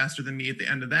like they're faster than me at the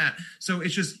end of that. So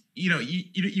it's just, you know,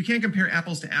 you can't compare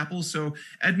apples to apples. So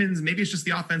Edmonds, maybe it's just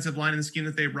the offensive line and the scheme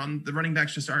that they run. The running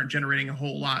backs just aren't generating a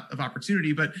whole lot of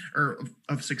opportunity, or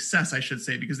of success, I should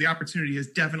say, because the opportunity has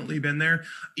definitely been there,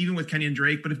 even with Kenyon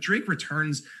Drake. But if Drake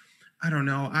returns, I don't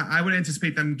know. I would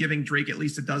anticipate them giving Drake at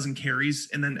least a dozen carries,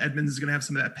 and then Edmonds is going to have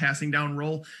some of that passing down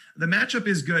role. The matchup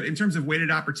is good in terms of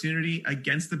weighted opportunity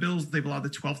against the Bills. They've allowed the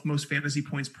 12th most fantasy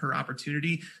points per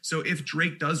opportunity. So if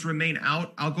Drake does remain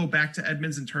out, I'll go back to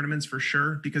Edmonds in tournaments for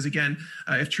sure. Because again,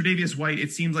 if Tre'Davious White,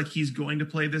 it seems like he's going to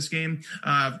play this game.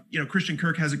 You know, Christian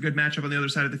Kirk has a good matchup on the other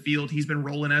side of the field. He's been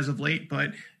rolling as of late,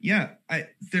 but yeah,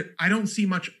 I don't see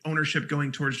much ownership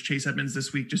going towards Chase Edmonds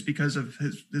this week just because of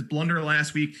his blunder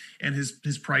last week and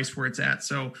his price where it's at.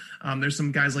 So there's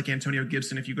some guys like Antonio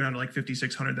Gibson, if you go down to like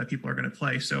 5,600, that people are going to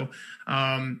play. So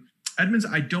Edmonds,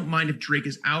 I don't mind if Drake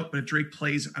is out, but if Drake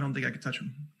plays, I don't think I could touch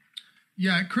him.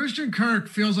 Yeah, Christian Kirk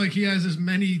feels like he has as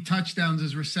many touchdowns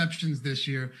as receptions this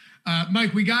year.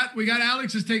 Mike, we got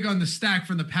Alex's take on the stack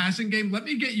from the passing game. Let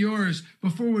me get yours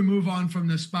before we move on from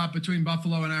this spot between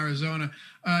Buffalo and Arizona.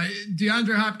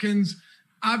 DeAndre Hopkins,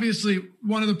 obviously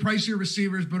one of the pricier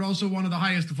receivers, but also one of the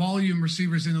highest volume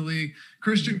receivers in the league.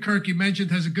 Christian Kirk, you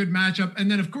mentioned, has a good matchup. And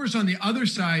then, of course, on the other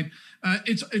side,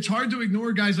 it's hard to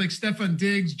ignore guys like Stephon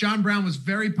Diggs. John Brown was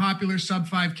very popular, sub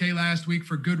 5K last week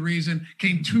for good reason,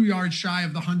 came 2 yards shy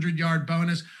of the 100-yard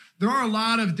bonus. There are a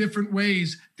lot of different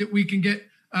ways that we can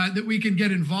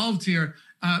get involved here.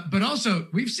 But also,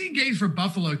 we've seen games for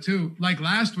Buffalo, too, like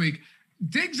last week.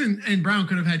 Diggs and Brown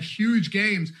could have had huge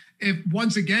games if,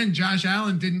 once again, Josh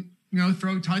Allen didn't,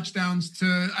 throw touchdowns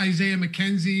to Isaiah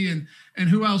McKenzie and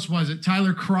who else was it?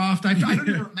 Tyler Kroft. I don't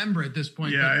even remember at this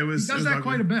point. Yeah, he does that ugly.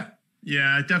 quite a bit.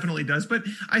 Yeah, it definitely does. But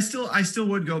I still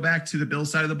would go back to the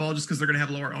Bills side of the ball just because they're going to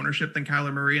have lower ownership than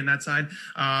Kyler Murray in that side,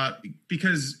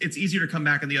 because it's easier to come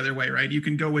back in the other way, right? You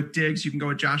can go with Diggs, you can go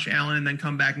with Josh Allen, and then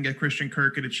come back and get Christian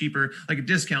Kirk at a cheaper, like a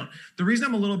discount. The reason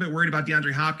I'm a little bit worried about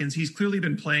DeAndre Hopkins, he's clearly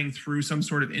been playing through some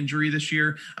sort of injury this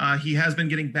year. He has been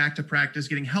getting back to practice,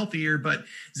 getting healthier, but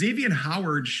Xavier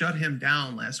Howard shut him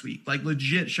down last week, like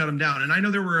legit shut him down. And I know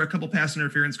there were a couple pass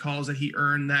interference calls that he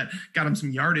earned that got him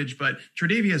some yardage, but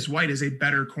Tre'Davious White is a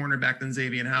better cornerback than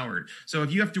Xavier Howard. So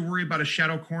if you have to worry about a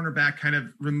shadow cornerback kind of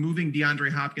removing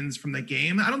DeAndre Hopkins from the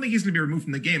game, I don't think he's going to be removed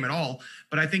from the game at all,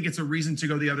 but I think it's a reason to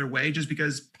go the other way just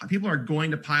because people are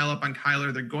going to pile up on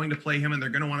Kyler. They're going to play him and they're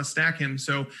going to want to stack him.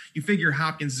 So you figure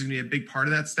Hopkins is going to be a big part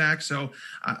of that stack. So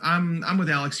I'm with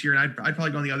Alex here, and I'd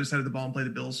probably go on the other side of the ball and play the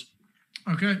Bills.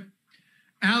 Okay.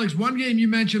 Alex, one game you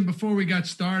mentioned before we got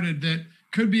started that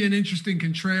could be an interesting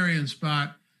contrarian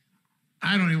spot.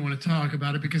 I don't even want to talk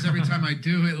about it because every time I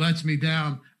do, it lets me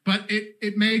down. But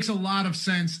it makes a lot of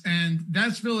sense, and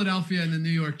that's Philadelphia and the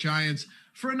New York Giants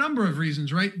for a number of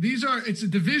reasons, right? It's a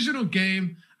divisional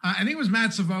game. I think it was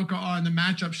Matt Savoca on the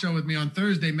matchup show with me on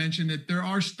Thursday mentioned that there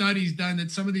are studies done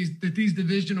that these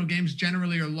divisional games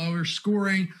generally are lower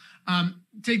scoring.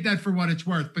 Take that for what it's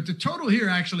worth. But the total here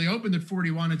actually opened at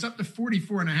 41. It's up to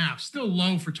 44.5. Still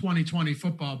low for 2020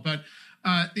 football, but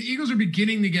the Eagles are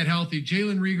beginning to get healthy.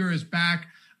 Jalen Reagor is back,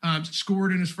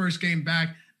 scored in his first game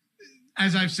back.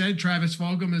 As I've said, Travis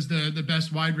Fulgham is the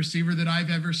best wide receiver that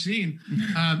I've ever seen.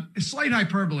 Slight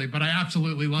hyperbole, but I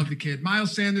absolutely love the kid.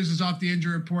 Miles Sanders is off the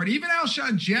injury report. Even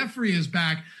Alshon Jeffrey is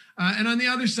back. And on the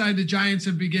other side, the Giants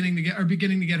are beginning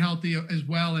to get healthy as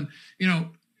well. And,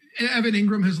 Evan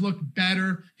Ingram has looked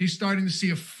better. He's starting to see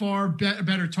a far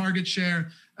better target share.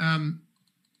 And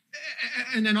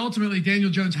then ultimately,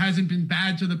 Daniel Jones hasn't been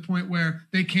bad to the point where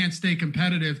they can't stay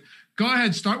competitive. Go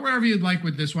ahead, start wherever you'd like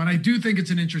with this one. I do think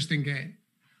it's an interesting game.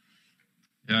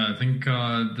 Yeah, I think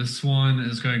this one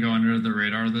is going to go under the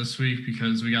radar this week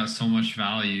because we got so much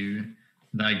value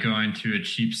that going to a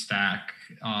cheap stack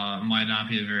might not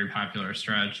be a very popular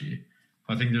strategy.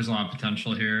 I think there's a lot of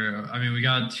potential here. I mean, we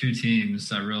got two teams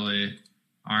that really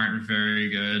aren't very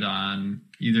good on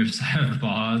either side of the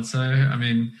ball, I'd say. I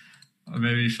mean,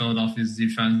 maybe Philadelphia's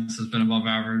defense has been above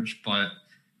average, but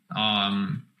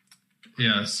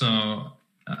so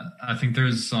I think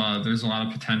there's a lot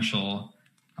of potential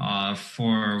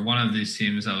for one of these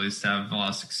teams at least to have a lot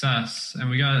of success. And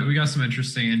we got some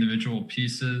interesting individual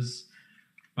pieces.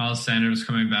 Miles Sanders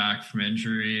coming back from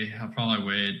injury. I'll probably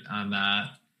wait on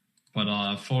that. But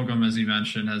Fulgham, as you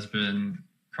mentioned, has been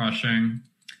crushing.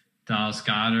 Dallas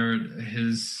Goedert,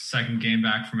 his second game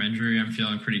back from injury, I'm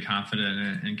feeling pretty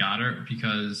confident in Goedert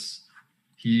because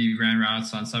he ran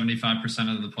routes on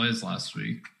 75% of the plays last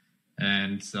week.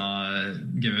 And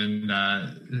given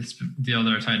that the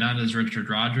other tight end is Richard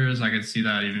Rodgers, I could see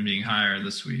that even being higher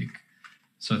this week.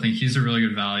 So I think he's a really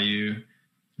good value.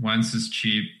 Wentz is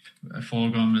cheap.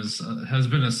 Fulgham has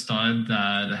been a stud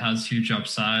that has huge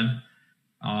upside.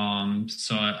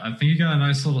 So I think you got a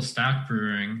nice little stack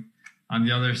brewing. On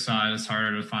the other side, it's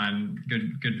harder to find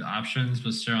good options,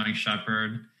 but Sterling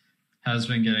Shepard has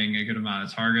been getting a good amount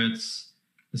of targets.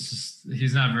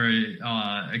 He's not very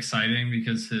exciting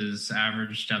because his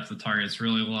average depth of target is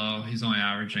really low. He's only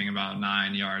averaging about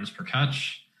 9 yards per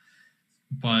catch.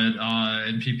 But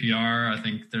in PPR, I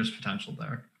think there's potential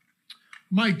there.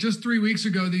 Mike, just 3 weeks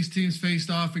ago, these teams faced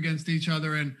off against each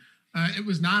other, and it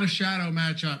was not a shadow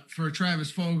matchup for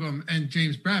Travis Fulgham and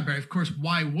James Bradberry. Of course,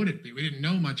 why would it be? We didn't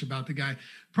know much about the guy.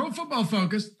 Pro Football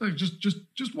Focus,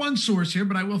 just one source here,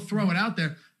 but I will throw it out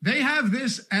there. They have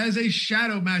this as a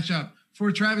shadow matchup for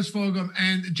Travis Fulgham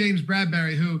and James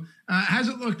Bradberry, who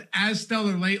hasn't looked as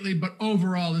stellar lately, but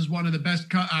overall is one of the best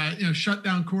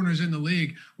shutdown corners in the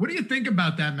league. What do you think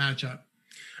about that matchup?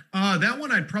 That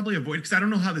one I'd probably avoid because I don't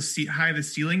know how high the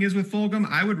ceiling is with Fulgham.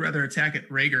 I would rather attack at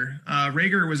Rager.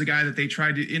 Rager was a guy that they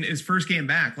tried to, in his first game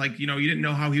back. You didn't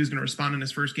know how he was going to respond in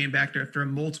his first game back after a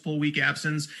multiple week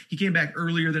absence. He came back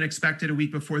earlier than expected, a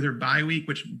week before their bye week,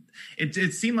 which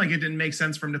it seemed like it didn't make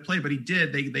sense for him to play, but he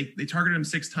did. They targeted him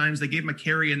 6 times. They gave him a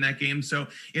carry in that game. So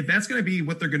if that's going to be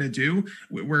what they're going to do,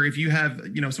 where if you have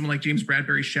someone like James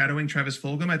Bradberry shadowing Travis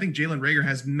Fulgham, I think Jalen Rager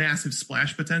has massive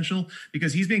splash potential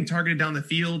because he's being targeted down the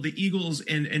field. The Eagles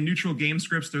in neutral game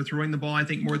scripts, they're throwing the ball, I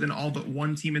think, more than all but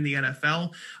one team in the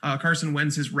NFL. Carson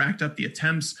Wentz has racked up the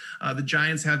attempts. The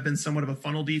Giants have been somewhat of a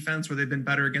funnel defense where they've been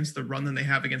better against the run than they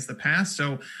have against the pass.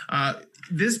 So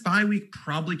this bye week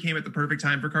probably came at the perfect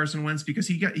time for Carson Wentz because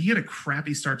he had a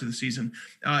crappy start to the season.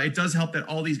 It does help that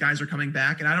all these guys are coming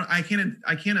back, and I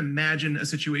can't imagine a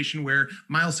situation where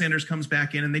Miles Sanders comes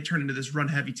back in and they turn into this run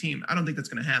heavy team. I don't think that's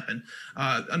going to happen.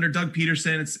 Under Doug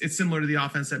Peterson, it's similar to the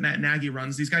offense that Matt Nagy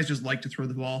runs. These guys just like to throw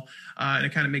the ball, and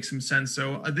it kind of makes some sense.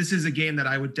 So this is a game that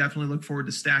I would definitely look forward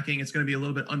to stacking. It's going to be a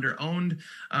little bit under owned.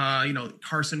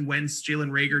 Carson Wentz, Jalen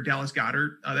Rager, Dallas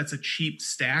Goedert. That's a cheap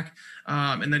stack.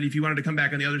 And then if you wanted to come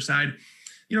back on the other side,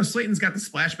 Slayton's got the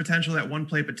splash potential, that one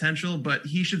play potential, but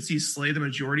he should see Slay the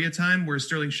majority of time, whereas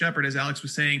Sterling Shepard, as Alex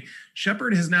was saying,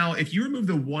 Shepard has now, if you remove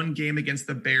the one game against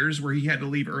the Bears where he had to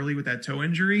leave early with that toe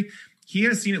injury, he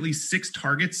has seen at least 6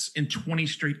 targets in 20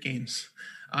 straight games.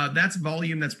 That's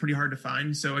volume that's pretty hard to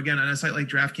find. So again, on a site like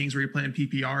DraftKings where you're playing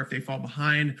PPR, if they fall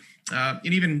behind, and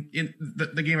even in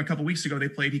the game a couple weeks ago they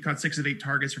played, he caught 6 of 8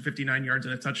 targets for 59 yards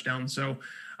and a touchdown. So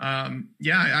I'm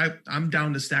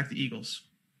down to stack the Eagles.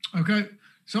 Okay.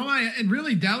 So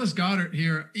really Dallas Goedert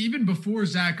here, even before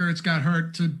Zach Ertz got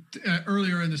hurt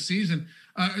earlier in the season,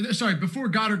 before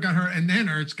Goedert got hurt and then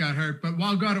Ertz got hurt, but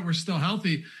while Goedert was still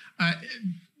healthy,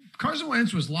 Carson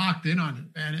Wentz was locked in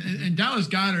on it. And Dallas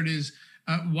Goedert is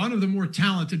one of the more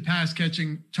talented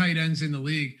pass-catching tight ends in the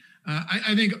league.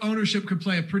 I think ownership could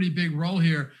play a pretty big role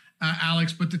here,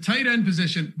 Alex. But the tight end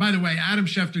position, by the way, Adam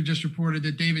Schefter just reported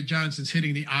that David Johnson's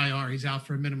hitting the IR. He's out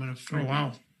for a minimum of 3 weeks.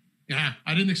 Wow. Yeah,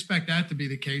 I didn't expect that to be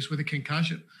the case with a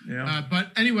concussion. Yeah.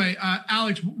 But anyway,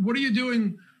 Alex, what are you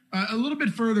doing a little bit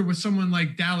further with someone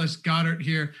like Dallas Goedert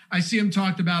here? I see him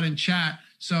talked about in chat,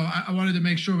 so I wanted to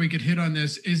make sure we could hit on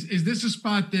this. Is this a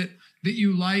spot that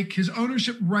you like? His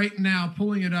ownership right now,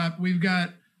 pulling it up, we've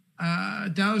got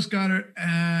Dallas Goedert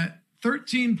at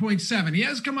 13.7. He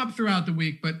has come up throughout the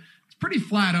week, but it's pretty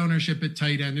flat ownership at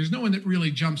tight end. There's no one that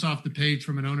really jumps off the page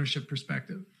from an ownership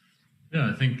perspective. Yeah,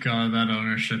 I think that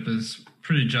ownership is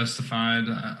pretty justified.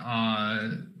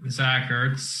 Zach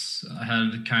Ertz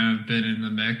had kind of been in the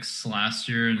mix last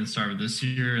year and the start of this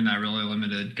year, and that really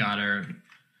limited Goddard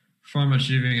from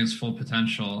achieving his full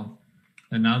potential.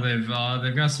 And now they've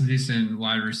got some decent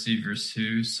wide receivers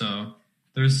too. So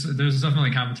there's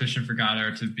definitely competition for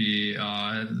Goddard to be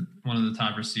one of the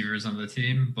top receivers on the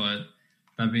team. But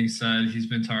That being said, he's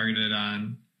been targeted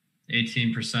on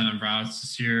 18% of routes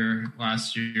this year.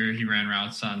 Last year, he ran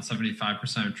routes on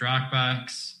 75% of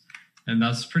dropbacks, and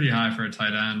that's pretty high for a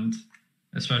tight end,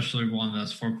 especially one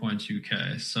that's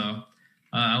 4.2K. So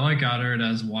I like Goddard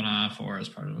as one-off or as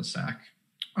part of a stack.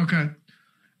 Okay.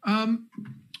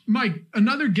 Mike,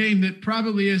 another game that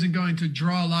probably isn't going to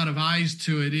draw a lot of eyes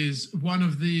to it is one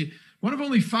of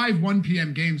only 5 1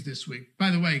 p.m. games this week. By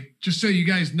the way, just so you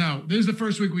guys know, this is the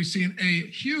first week we've seen a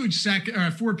huge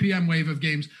 4 p.m. wave of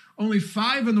games. Only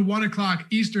 5 on the 1 o'clock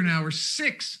Eastern hour,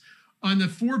 6 on the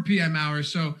 4 p.m. hour.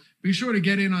 So be sure to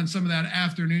get in on some of that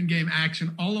afternoon game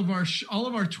action. All of our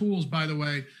tools, by the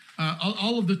way,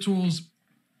 all of the tools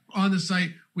on the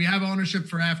site. We have ownership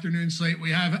for afternoon slate.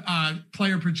 We have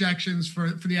player projections for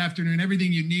the afternoon,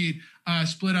 everything you need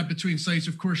split up between slates,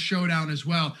 of course, Showdown as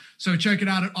well. So check it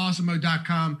out at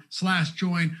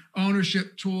awesemo.com/join.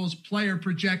 Ownership tools, player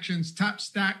projections, top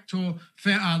stack tool,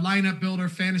 lineup builder,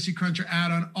 fantasy cruncher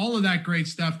add-on, all of that great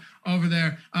stuff over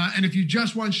there. And if you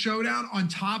just want Showdown on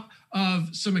top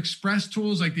of some express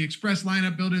tools like the express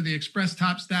lineup builder, the express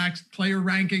top stacks, player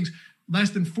rankings,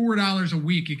 less than $4 a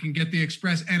week, you can get the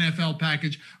Express NFL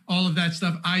package. All of that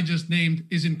stuff I just named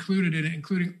is included in it,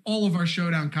 including all of our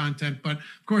Showdown content. But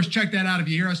of course, check that out. If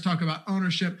you hear us talk about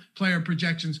ownership, player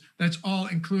projections, that's all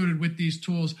included with these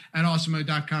tools at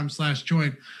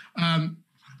awesemo.com/join.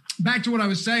 Back to what I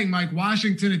was saying, Mike,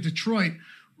 Washington and Detroit.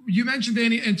 You mentioned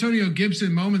Antonio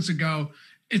Gibson moments ago.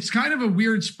 It's kind of a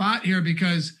weird spot here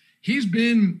because he's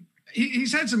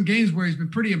had some games where he's been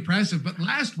pretty impressive, but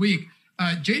last week,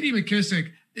 J.D.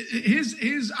 McKissic,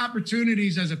 his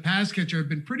opportunities as a pass catcher have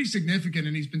been pretty significant,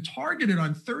 and he's been targeted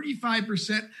on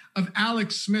 35% of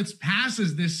Alex Smith's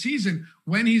passes this season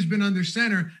when he's been under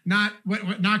center, not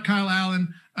Kyle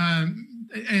Allen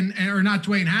or not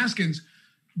Dwayne Haskins.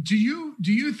 Do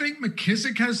you think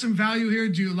McKissic has some value here?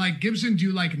 Do you like Gibson? Do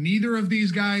you like neither of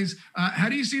these guys? How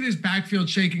do you see this backfield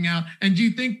shaking out? And do you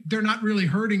think they're not really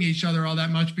hurting each other all that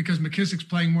much because McKissic's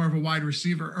playing more of a wide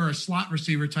receiver or a slot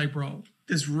receiver type role?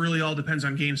 This really all depends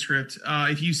on game script.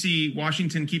 If you see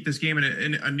Washington keep this game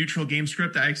in a neutral game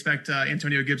script, I expect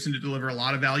Antonio Gibson to deliver a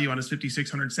lot of value on his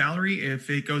 $5,600 salary. If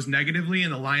it goes negatively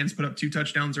and the Lions put up 2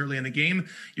 touchdowns early in the game,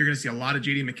 you're going to see a lot of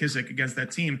J.D. McKissic against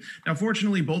that team. Now,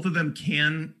 fortunately, both of them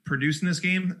can produce in this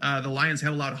game. The Lions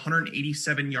have allowed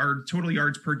 187 total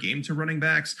yards per game to running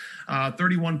backs,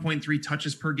 31.3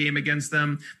 touches per game against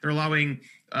them. They're allowing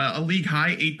a league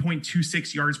high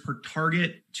 8.26 yards per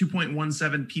target,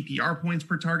 2.17 PPR points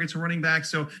per target to running back.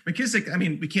 So McKissic, I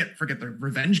mean, we can't forget the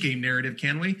revenge game narrative,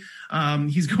 can we?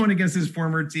 He's going against his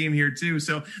former team here too.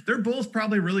 So they're both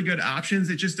probably really good options.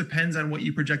 It just depends on what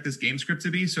you project this game script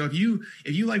to be. So if you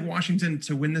like Washington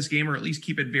to win this game or at least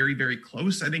keep it very, very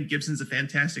close, I think Gibson's a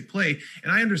fantastic play.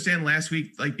 And I understand last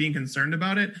week, like being concerned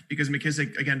about it because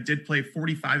McKissic, again, did play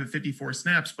 45 of 54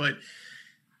 snaps, but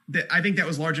I think that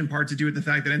was large in part to do with the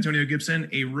fact that Antonio Gibson,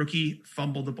 a rookie,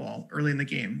 fumbled the ball early in the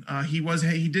game.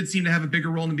 He did seem to have a bigger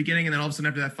role in the beginning, and then all of a sudden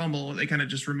after that fumble, they kind of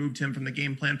just removed him from the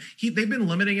game plan. They've been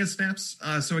limiting his snaps,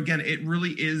 so again, it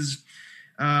really is,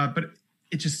 but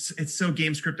it's so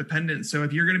game script dependent. So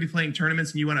if you're going to be playing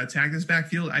tournaments and you want to attack this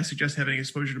backfield, I suggest having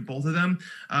exposure to both of them,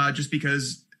 just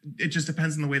because it just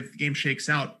depends on the way that the game shakes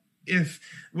out. If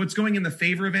what's going in the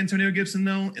favor of Antonio Gibson,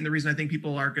 though, and the reason I think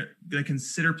people are going to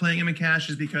consider playing him in cash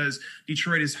is because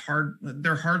Detroit is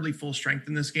they're hardly full strength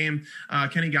in this game.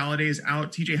 Kenny Golladay is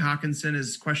out. TJ Hawkinson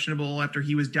is questionable after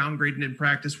he was downgraded in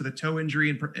practice with a toe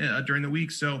injury during the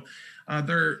week. So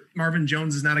Marvin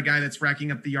Jones is not a guy that's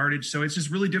racking up the yardage. So it's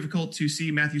just really difficult to see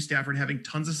Matthew Stafford having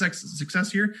tons of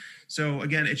success here. So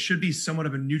again, it should be somewhat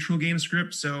of a neutral game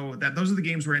script. So those are the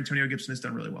games where Antonio Gibson has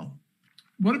done really well.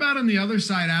 What about on the other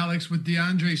side, Alex, with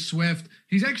DeAndre Swift?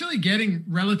 He's actually getting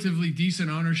relatively decent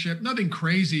ownership, nothing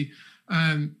crazy.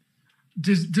 Do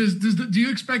you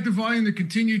expect the volume to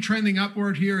continue trending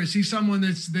upward here? Is he someone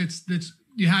that's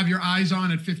you have your eyes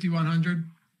on at 5,100?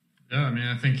 Yeah, I mean,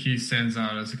 I think he stands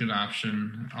out as a good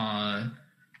option.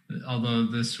 Although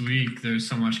this week there's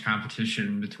so much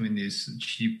competition between these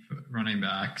cheap running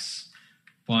backs.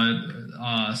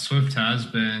 But Swift has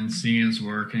been seeing his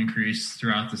work increase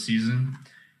throughout the season.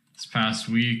 This past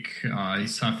week, he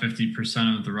saw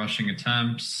 50% of the rushing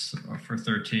attempts for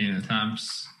 13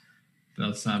 attempts.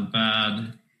 That's not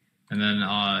bad. And then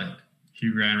he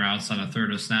ran routes on a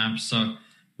third of snaps. So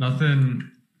the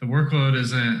workload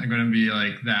isn't going to be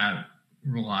like that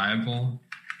reliable.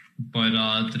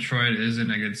 But Detroit is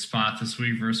in a good spot this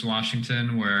week versus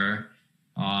Washington where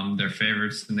they're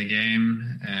favorites in the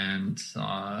game, and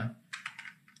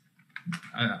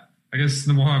I guess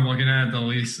the more I'm looking at it, the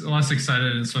less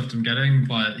excited and Swift I'm getting,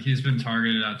 but he's been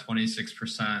targeted at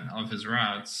 26% of his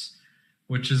routes,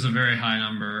 which is a very high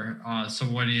number. So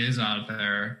when he is out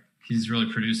there, he's really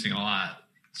producing a lot.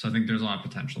 So I think there's a lot of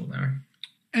potential there.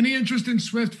 Any interest in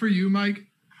Swift for you, Mike?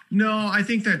 No, I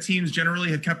think that teams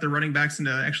generally have kept their running backs into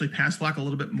actually pass block a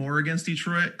little bit more against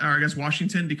Detroit or against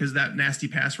Washington because of that nasty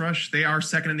pass rush. They are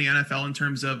second in the NFL in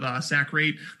terms of sack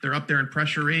rate. They're up there in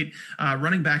pressure rate.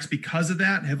 Running backs, because of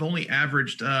that, have only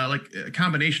averaged like a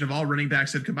combination of all running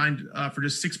backs have combined for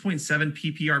just 6.7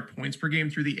 PPR points per game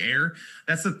through the air.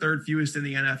 That's the third fewest in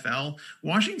the NFL.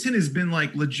 Washington has been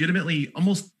like legitimately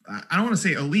almost, I don't want to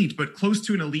say elite, but close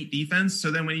to an elite defense. So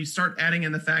then when you start adding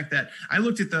in the fact that I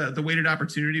looked at the weighted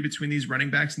opportunity between these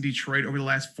running backs in Detroit over the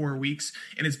last 4 weeks,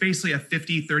 and it's basically a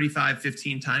 50, 35,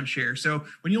 15 timeshare. So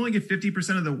when you only get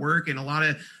 50% of the work and a lot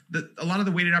of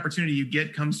the weighted opportunity you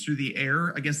get comes through the air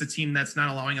against a team that's not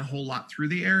allowing a whole lot through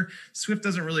the air, Swift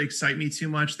doesn't really excite me too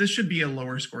much. This should be a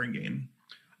lower scoring game.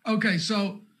 Okay,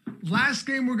 so last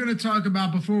game we're going to talk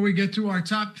about before we get to our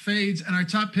top fades and our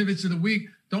top pivots of the week.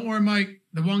 Don't worry, Mike.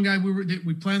 The one guy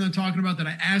we planned on talking about that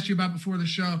I asked you about before the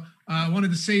show, I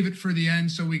wanted to save it for the end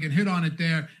so we can hit on it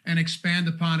there and expand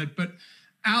upon it. But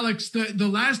Alex, the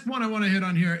last one I want to hit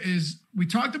on here is we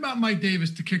talked about Mike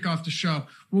Davis to kick off the show.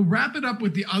 We'll wrap it up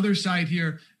with the other side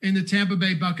here in the Tampa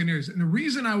Bay Buccaneers. And the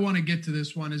reason I want to get to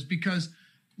this one is because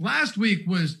last week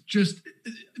was just,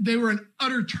 they were in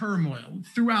utter turmoil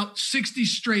throughout 60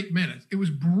 straight minutes. It was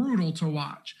brutal to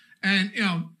watch. And,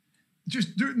 just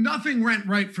nothing went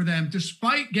right for them,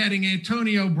 despite getting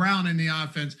Antonio Brown in the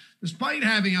offense, despite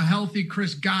having a healthy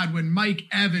Chris Godwin, Mike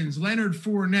Evans, Leonard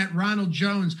Fournette, Ronald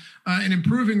Jones, and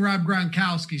improving Rob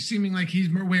Gronkowski, seeming like he's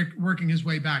working his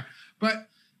way back. But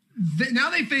now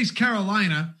they face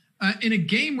Carolina in a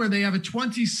game where they have a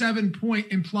 27-point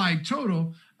implied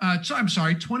total.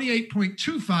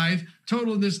 28.25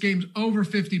 total in this game's over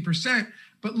 50%.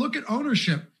 But look at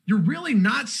ownership. You're really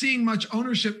not seeing much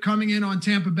ownership coming in on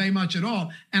Tampa Bay much at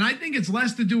all. And I think it's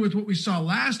less to do with what we saw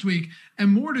last week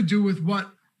and more to do with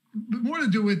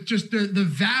just the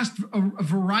vast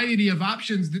variety of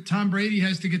options that Tom Brady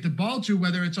has to get the ball to,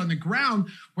 whether it's on the ground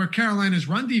where Carolina's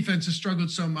run defense has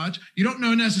struggled so much. You don't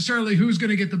know necessarily who's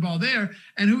going to get the ball there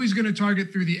and who he's going to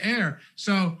target through the air.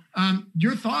 So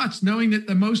your thoughts, knowing that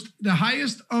the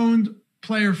highest owned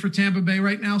player for Tampa Bay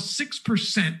right now,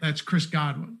 6%, that's Chris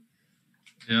Godwin.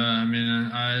 Yeah, I mean,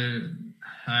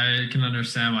 I can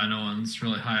understand why no one's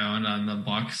really high owned on the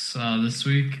Bucs this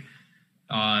week.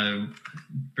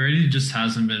 Brady just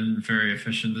hasn't been very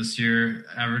efficient this year,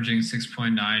 averaging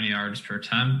 6.9 yards per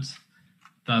attempt.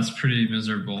 That's pretty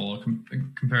miserable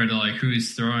compared to like who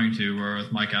he's throwing to, where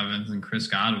with Mike Evans and Chris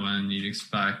Godwin, you'd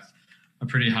expect a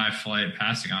pretty high flight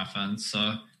passing offense.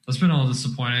 So that's been a little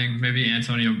disappointing. Maybe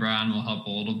Antonio Brown will help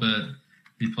a little bit.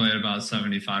 He played about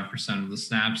 75% of the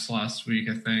snaps last week,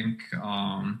 I think.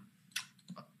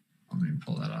 Let me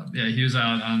pull that up. Yeah, he was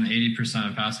out on 80%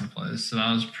 of passing plays, so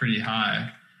that was pretty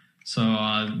high. So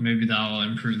maybe that will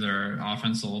improve their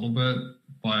offense a little bit,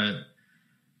 but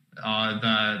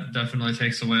that definitely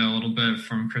takes away a little bit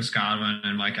from Chris Godwin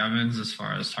and Mike Evans as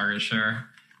far as target share.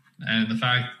 And the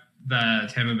fact that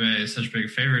Tampa Bay is such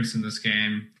big favorites in this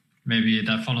game, maybe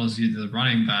that funnels you to the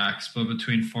running backs, but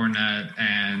between Fournette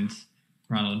and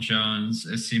Ronald Jones,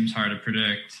 it seems hard to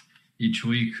predict each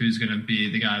week who's going to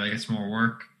be the guy that gets more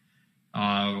work.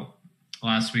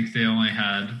 Last week they only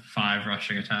had 5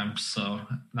 rushing attempts, so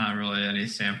not really any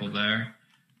sample there.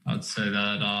 I would say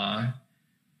that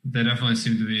they definitely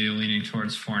seem to be leaning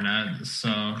towards Fournette.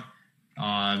 So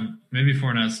maybe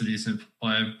Fournette's a decent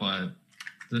play, but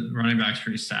the running back's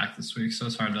pretty stacked this week, so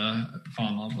it's hard to fall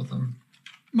in love with them.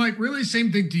 Mike, really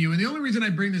same thing to you. And the only reason I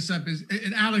bring this up is,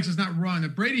 and Alex is not wrong,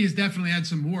 that Brady has definitely had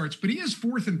some warts, but he is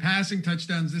 4th in passing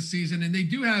touchdowns this season. And they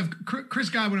do have Chris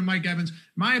Godwin and Mike Evans, in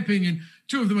my opinion,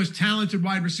 2 of the most talented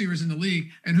wide receivers in the league.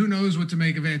 And who knows what to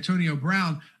make of Antonio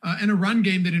Brown and a run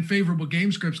game that in favorable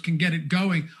game scripts can get it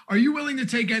going. Are you willing to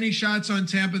take any shots on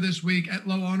Tampa this week at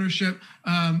low ownership,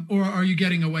 or are you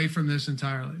getting away from this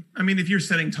entirely? I mean, if you're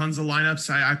setting tons of lineups,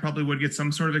 I probably would get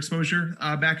some sort of exposure.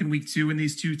 Back in week 2 when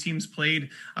these two teams played,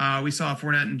 we saw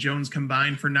Fournette and Jones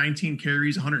combined for 19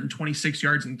 carries, 126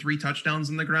 yards, and 3 touchdowns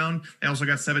on the ground. They also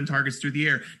got 7 targets through the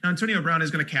air. Now, Antonio Brown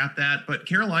is going to cap that, but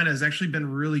Carolina has actually been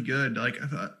really good. Like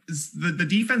the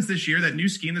defense this year, that new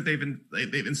scheme that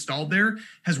they've installed there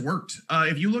has worked.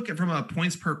 If you look at from a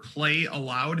points per play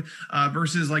allowed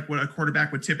versus like what a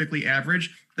quarterback would typically average,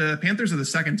 the Panthers are the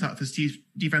second toughest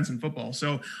defense in football.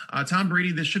 So Tom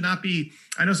Brady, this should not be,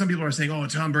 I know some people are saying, oh,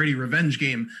 Tom Brady revenge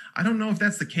game. I don't know if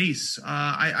that's the case.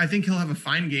 I think he'll have a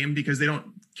fine game because they don't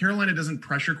Carolina doesn't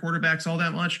pressure quarterbacks all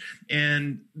that much.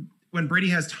 And when Brady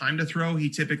has time to throw, he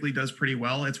typically does pretty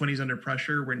well. It's when he's under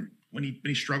pressure, when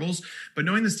he struggles. But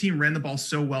knowing this team ran the ball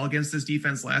so well against this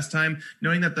defense last time,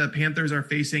 knowing that the Panthers are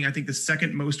facing, I think, the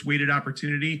second most weighted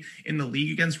opportunity in the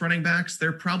league against running backs,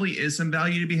 there probably is some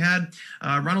value to be had.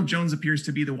 Ronald Jones appears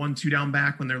to be the 1-2 down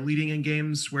back when they're leading in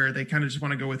games where they kind of just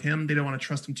want to go with him. They don't want to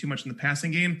trust him too much in the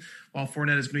passing game, while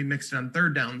Fournette is going to be mixed in on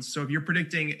third downs. So if you're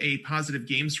predicting a positive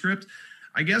game script,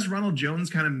 I guess Ronald Jones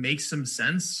kind of makes some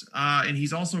sense. And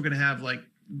he's also going to have like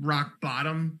rock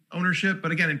bottom ownership.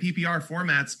 But again, in PPR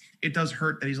formats, it does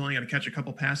hurt that he's only going to catch a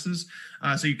couple passes.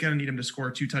 So you kind of need him to score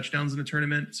 2 touchdowns in the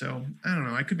tournament. So I don't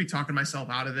know. I could be talking myself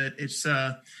out of it. It's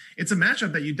a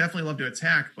matchup that you definitely love to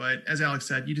attack. But as Alex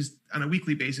said, you just on a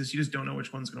weekly basis, you just don't know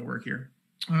which one's going to work here.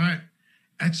 All right.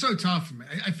 It's so tough for me.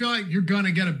 I feel like you're going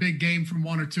to get a big game from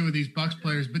one or two of these Bucs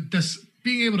players, but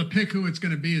being able to pick who it's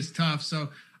going to be is tough. So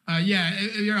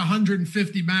you're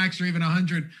 150 max or even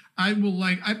 100.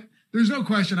 There's no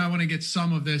question I want to get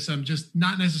some of this. I'm just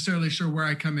not necessarily sure where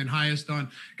I come in highest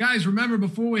on. Guys, remember,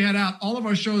 before we head out, all of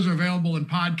our shows are available in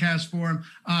podcast form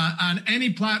on any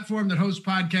platform that hosts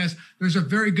podcasts. There's a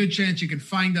very good chance you can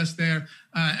find us there.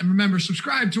 And remember,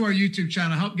 subscribe to our YouTube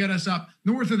channel. Help get us up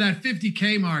north of that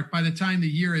 50K mark by the time the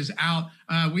year is out.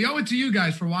 We owe it to you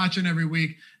guys for watching every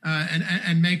week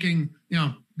and making,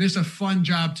 this a fun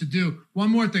job to do. One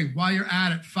more thing, while you're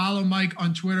at it, follow Mike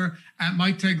on Twitter at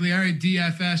Mike Taglieri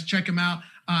DFS. Check him out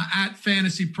at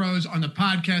Fantasy Pros on the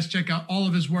podcast. Check out all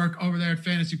of his work over there at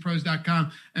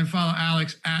fantasypros.com and follow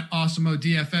Alex at Awesemo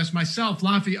DFS. Myself,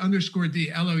 Laffy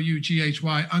 _D, LOUGHY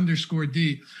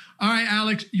 _D. All right,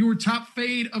 Alex, your top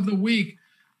fade of the week.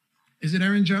 Is it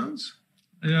Aaron Jones?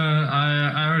 Yeah,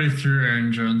 I already threw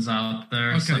Aaron Jones out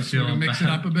there. Okay, so we're going to mix it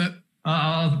up a bit.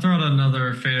 I'll throw out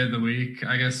another fade of the week.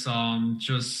 I guess I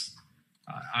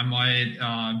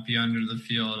might be under the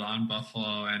field on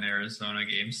Buffalo and Arizona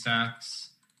game stacks.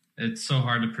 It's so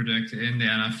hard to predict in the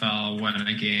NFL when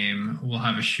a game will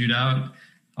have a shootout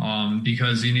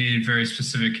because you need very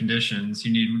specific conditions.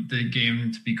 You need the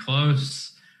game to be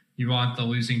close. You want the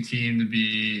losing team to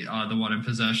be the one in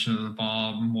possession of the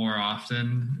ball more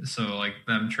often. So like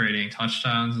them trading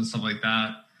touchdowns and stuff like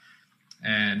that.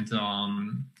 And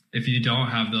if you don't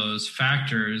have those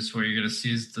factors where you're going to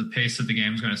see the pace of the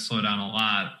game is going to slow down a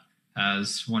lot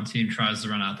as one team tries to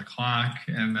run out the clock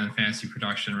and then fantasy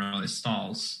production really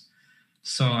stalls.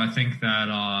 So I think that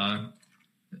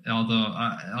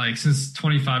since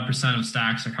 25% of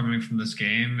stacks are coming from this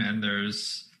game and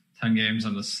there's 10 games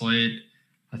on the slate,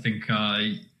 I think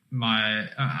I'm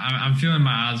feeling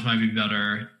my odds might be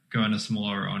better going to some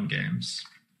lower owned games.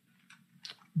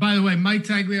 By the way, Mike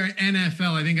Taglieri,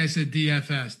 NFL. I think I said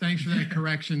DFS. Thanks for that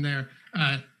correction there,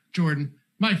 Jordan.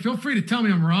 Mike, feel free to tell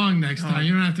me I'm wrong next time.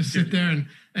 You don't have to sit there and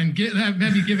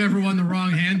maybe give everyone the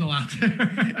wrong handle out there.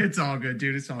 It's all good,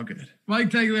 dude. It's all good. Mike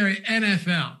Taglieri,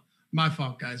 NFL. My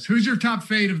fault, guys. Who's your top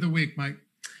fade of the week, Mike?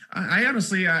 I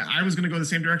honestly, I was going to go the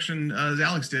same direction as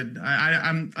Alex did.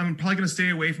 I'm probably going to stay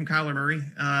away from Kyler Murray.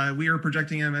 We are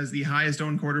projecting him as the highest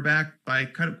owned quarterback by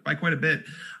quite a bit.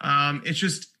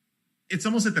 It's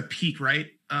almost at the peak, right?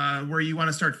 Where you want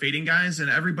to start fading guys, and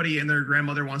everybody and their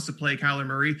grandmother wants to play Kyler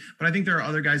Murray. But I think there are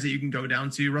other guys that you can go down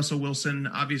to. Russell Wilson,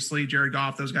 obviously, Jared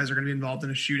Goff, those guys are going to be involved in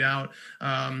a shootout.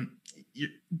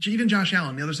 Even Josh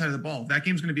Allen, the other side of the ball, that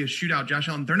game's going to be a shootout. Josh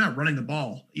Allen, they're not running the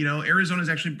ball. Arizona's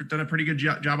actually done a pretty good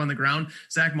job on the ground.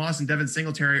 Zach Moss and Devin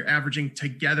Singletary are averaging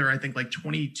together, I think, like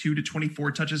 22 to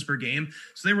 24 touches per game.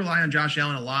 So they rely on Josh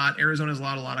Allen a lot. Arizona's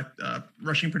allowed a lot of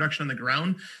rushing production on the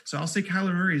ground. So I'll say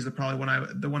Kyler Murray is probably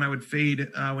the one I would fade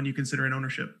when you consider an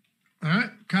ownership. All right,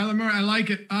 Kyler Murray, I like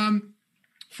it.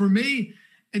 For me,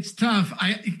 it's tough.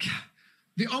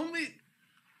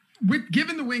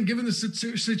 Given the win, given the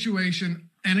situation,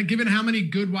 and given how many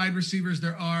good wide receivers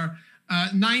there are,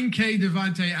 9K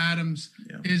Devontae Adams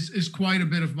is quite a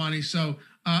bit of money. So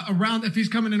if he's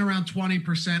coming in around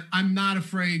 20%, I'm not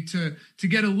afraid to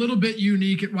get a little bit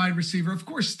unique at wide receiver. Of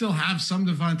course, still have some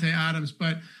Devontae Adams,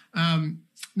 but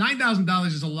 $9,000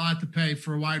 is a lot to pay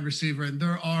for a wide receiver, and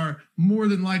there are more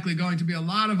than likely going to be a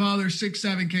lot of other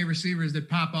 6-7K receivers that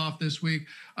pop off this week.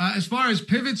 As far as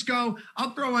pivots go,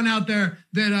 I'll throw one out there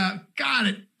that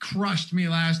it crushed me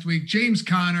last week. James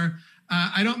Conner.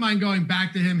 I don't mind going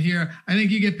back to him here. I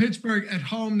think you get Pittsburgh at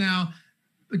home now.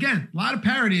 again, a lot of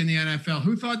parity in the NFL.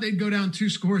 Who thought they'd go down 2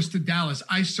 scores to Dallas?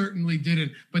 I certainly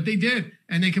didn't, but they did.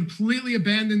 And they completely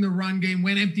abandoned the run game,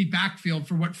 went empty backfield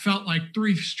for what felt like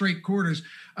 3 straight quarters.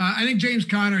 I think James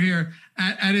Conner here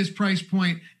at his price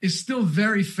point is still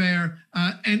very fair.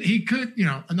 And he could,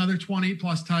 another 20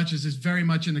 plus touches is very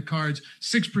much in the cards.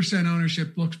 6%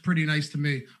 ownership looks pretty nice to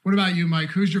me. What about you, Mike?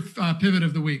 Who's your pivot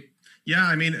of the week? Yeah,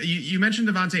 I mean, you mentioned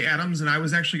Davante Adams, and I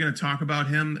was actually going to talk about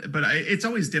him, but it's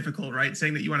always difficult, right?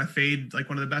 Saying that you want to fade like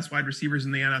one of the best wide receivers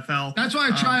in the NFL. That's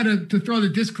why I try to throw the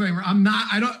disclaimer. It's not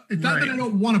that I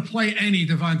don't want to play any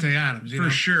Davante Adams. For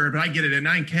sure, but I get it. At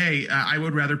 9K, I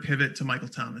would rather pivot to Michael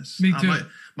Thomas. Me too.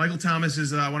 Michael Thomas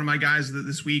is one of my guys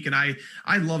this week, and I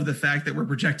love the fact that we're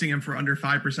projecting him for under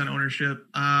 5% ownership.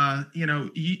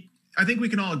 I think we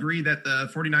can all agree that the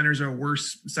 49ers are a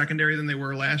worse secondary than they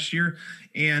were last year.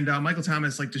 And Michael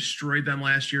Thomas destroyed them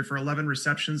last year for 11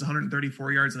 receptions,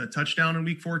 134 yards and a touchdown in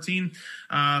week 14.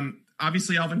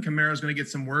 Obviously, Alvin Kamara is going to get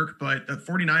some work, but the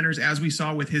 49ers, as we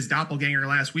saw with his doppelganger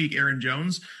last week, Aaron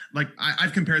Jones,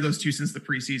 I've compared those two since the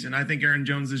preseason. I think Aaron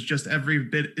Jones is just every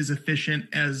bit as efficient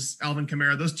as Alvin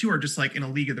Kamara. Those two are just in a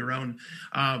league of their own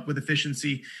with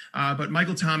efficiency. But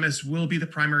Michael Thomas will be the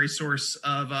primary source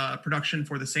of production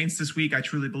for the Saints this week. I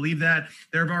truly believe that.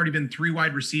 There have already been 3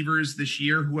 wide receivers this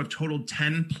year who have totaled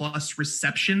 10 plus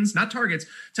receptions, not targets,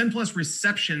 10 plus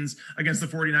receptions against the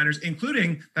 49ers,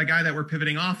 including that guy that we're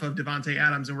pivoting off of, Davante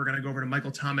Adams. And we're going to go over to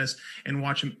Michael Thomas and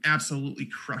watch him absolutely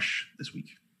crush this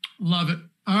week. Love it.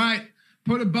 All right.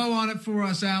 Put a bow on it for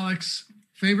us, Alex.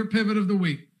 Favorite pivot of the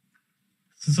week.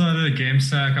 Since I did a game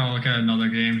stack, I'll look at another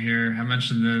game here. I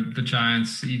mentioned the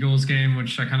Giants-Eagles game,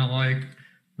 which I kind of like.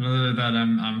 Another that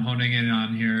I'm honing in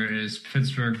on here is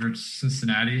Pittsburgh versus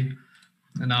Cincinnati.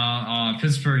 And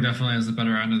Pittsburgh definitely has the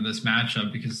better end of this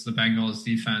matchup because the Bengals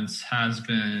defense has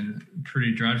been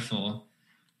pretty dreadful.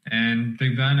 And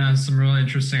Big Ben has some really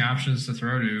interesting options to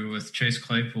throw to, with Chase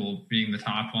Claypool being the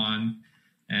top one.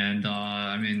 And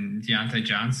Deontay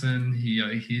Johnson,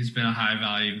 he's been a high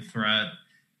value threat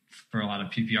for a lot of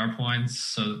PPR points.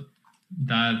 So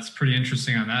that's pretty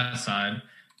interesting on that side.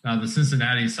 Now the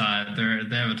Cincinnati side,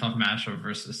 they have a tough matchup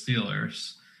versus the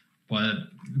Steelers, but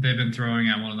they've been throwing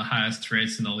at one of the highest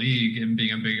rates in the league, and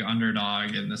being a big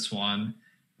underdog in this one,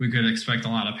 we could expect a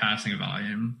lot of passing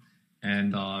volume.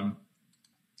 And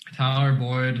Tyler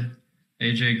Boyd,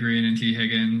 AJ Green, and T.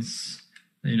 Higgins,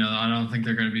 I don't think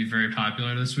they're going to be very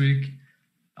popular this week.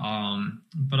 But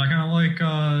I kind of like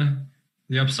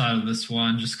the upside of this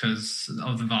one just because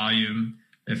of the volume.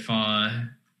 If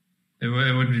it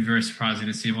wouldn't be very surprising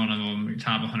to see one of them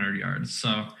top 100 yards. So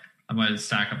I might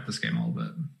stack up this game a little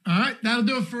bit. All right, that'll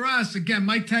do it for us. Again,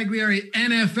 Mike Taglieri,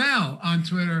 NFL on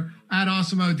Twitter, at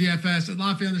AwesemoDFS, at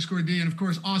Lafayette_D, and of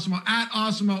course, Awesemo at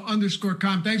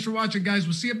Awesemo_com. Thanks for watching, guys.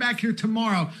 We'll see you back here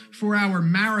tomorrow for our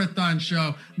marathon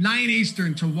show, 9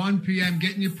 Eastern to 1 p.m.,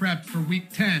 getting you prepped for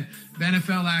week 10 of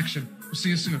NFL action. We'll see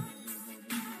you soon.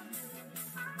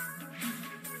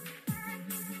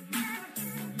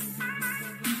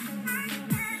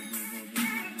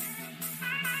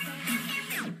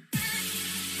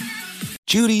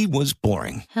 Judy was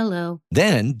boring. Hello.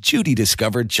 Then Judy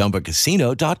discovered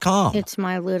ChumbaCasino.com. It's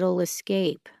my little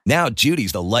escape. Now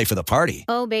Judy's the life of the party.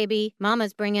 Oh, baby,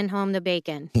 mama's bringing home the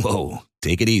bacon. Whoa,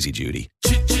 take it easy, Judy.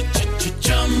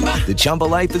 The Chumba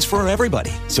life is for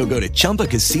everybody. So go to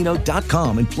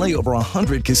ChumbaCasino.com and play over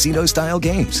 100 casino-style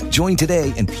games. Join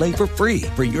today and play for free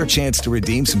for your chance to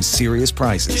redeem some serious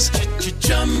prizes.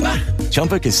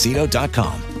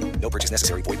 ChumbaCasino.com. No purchase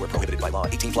necessary. Void where prohibited by law.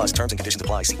 18 plus terms and conditions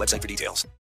apply. See website for details.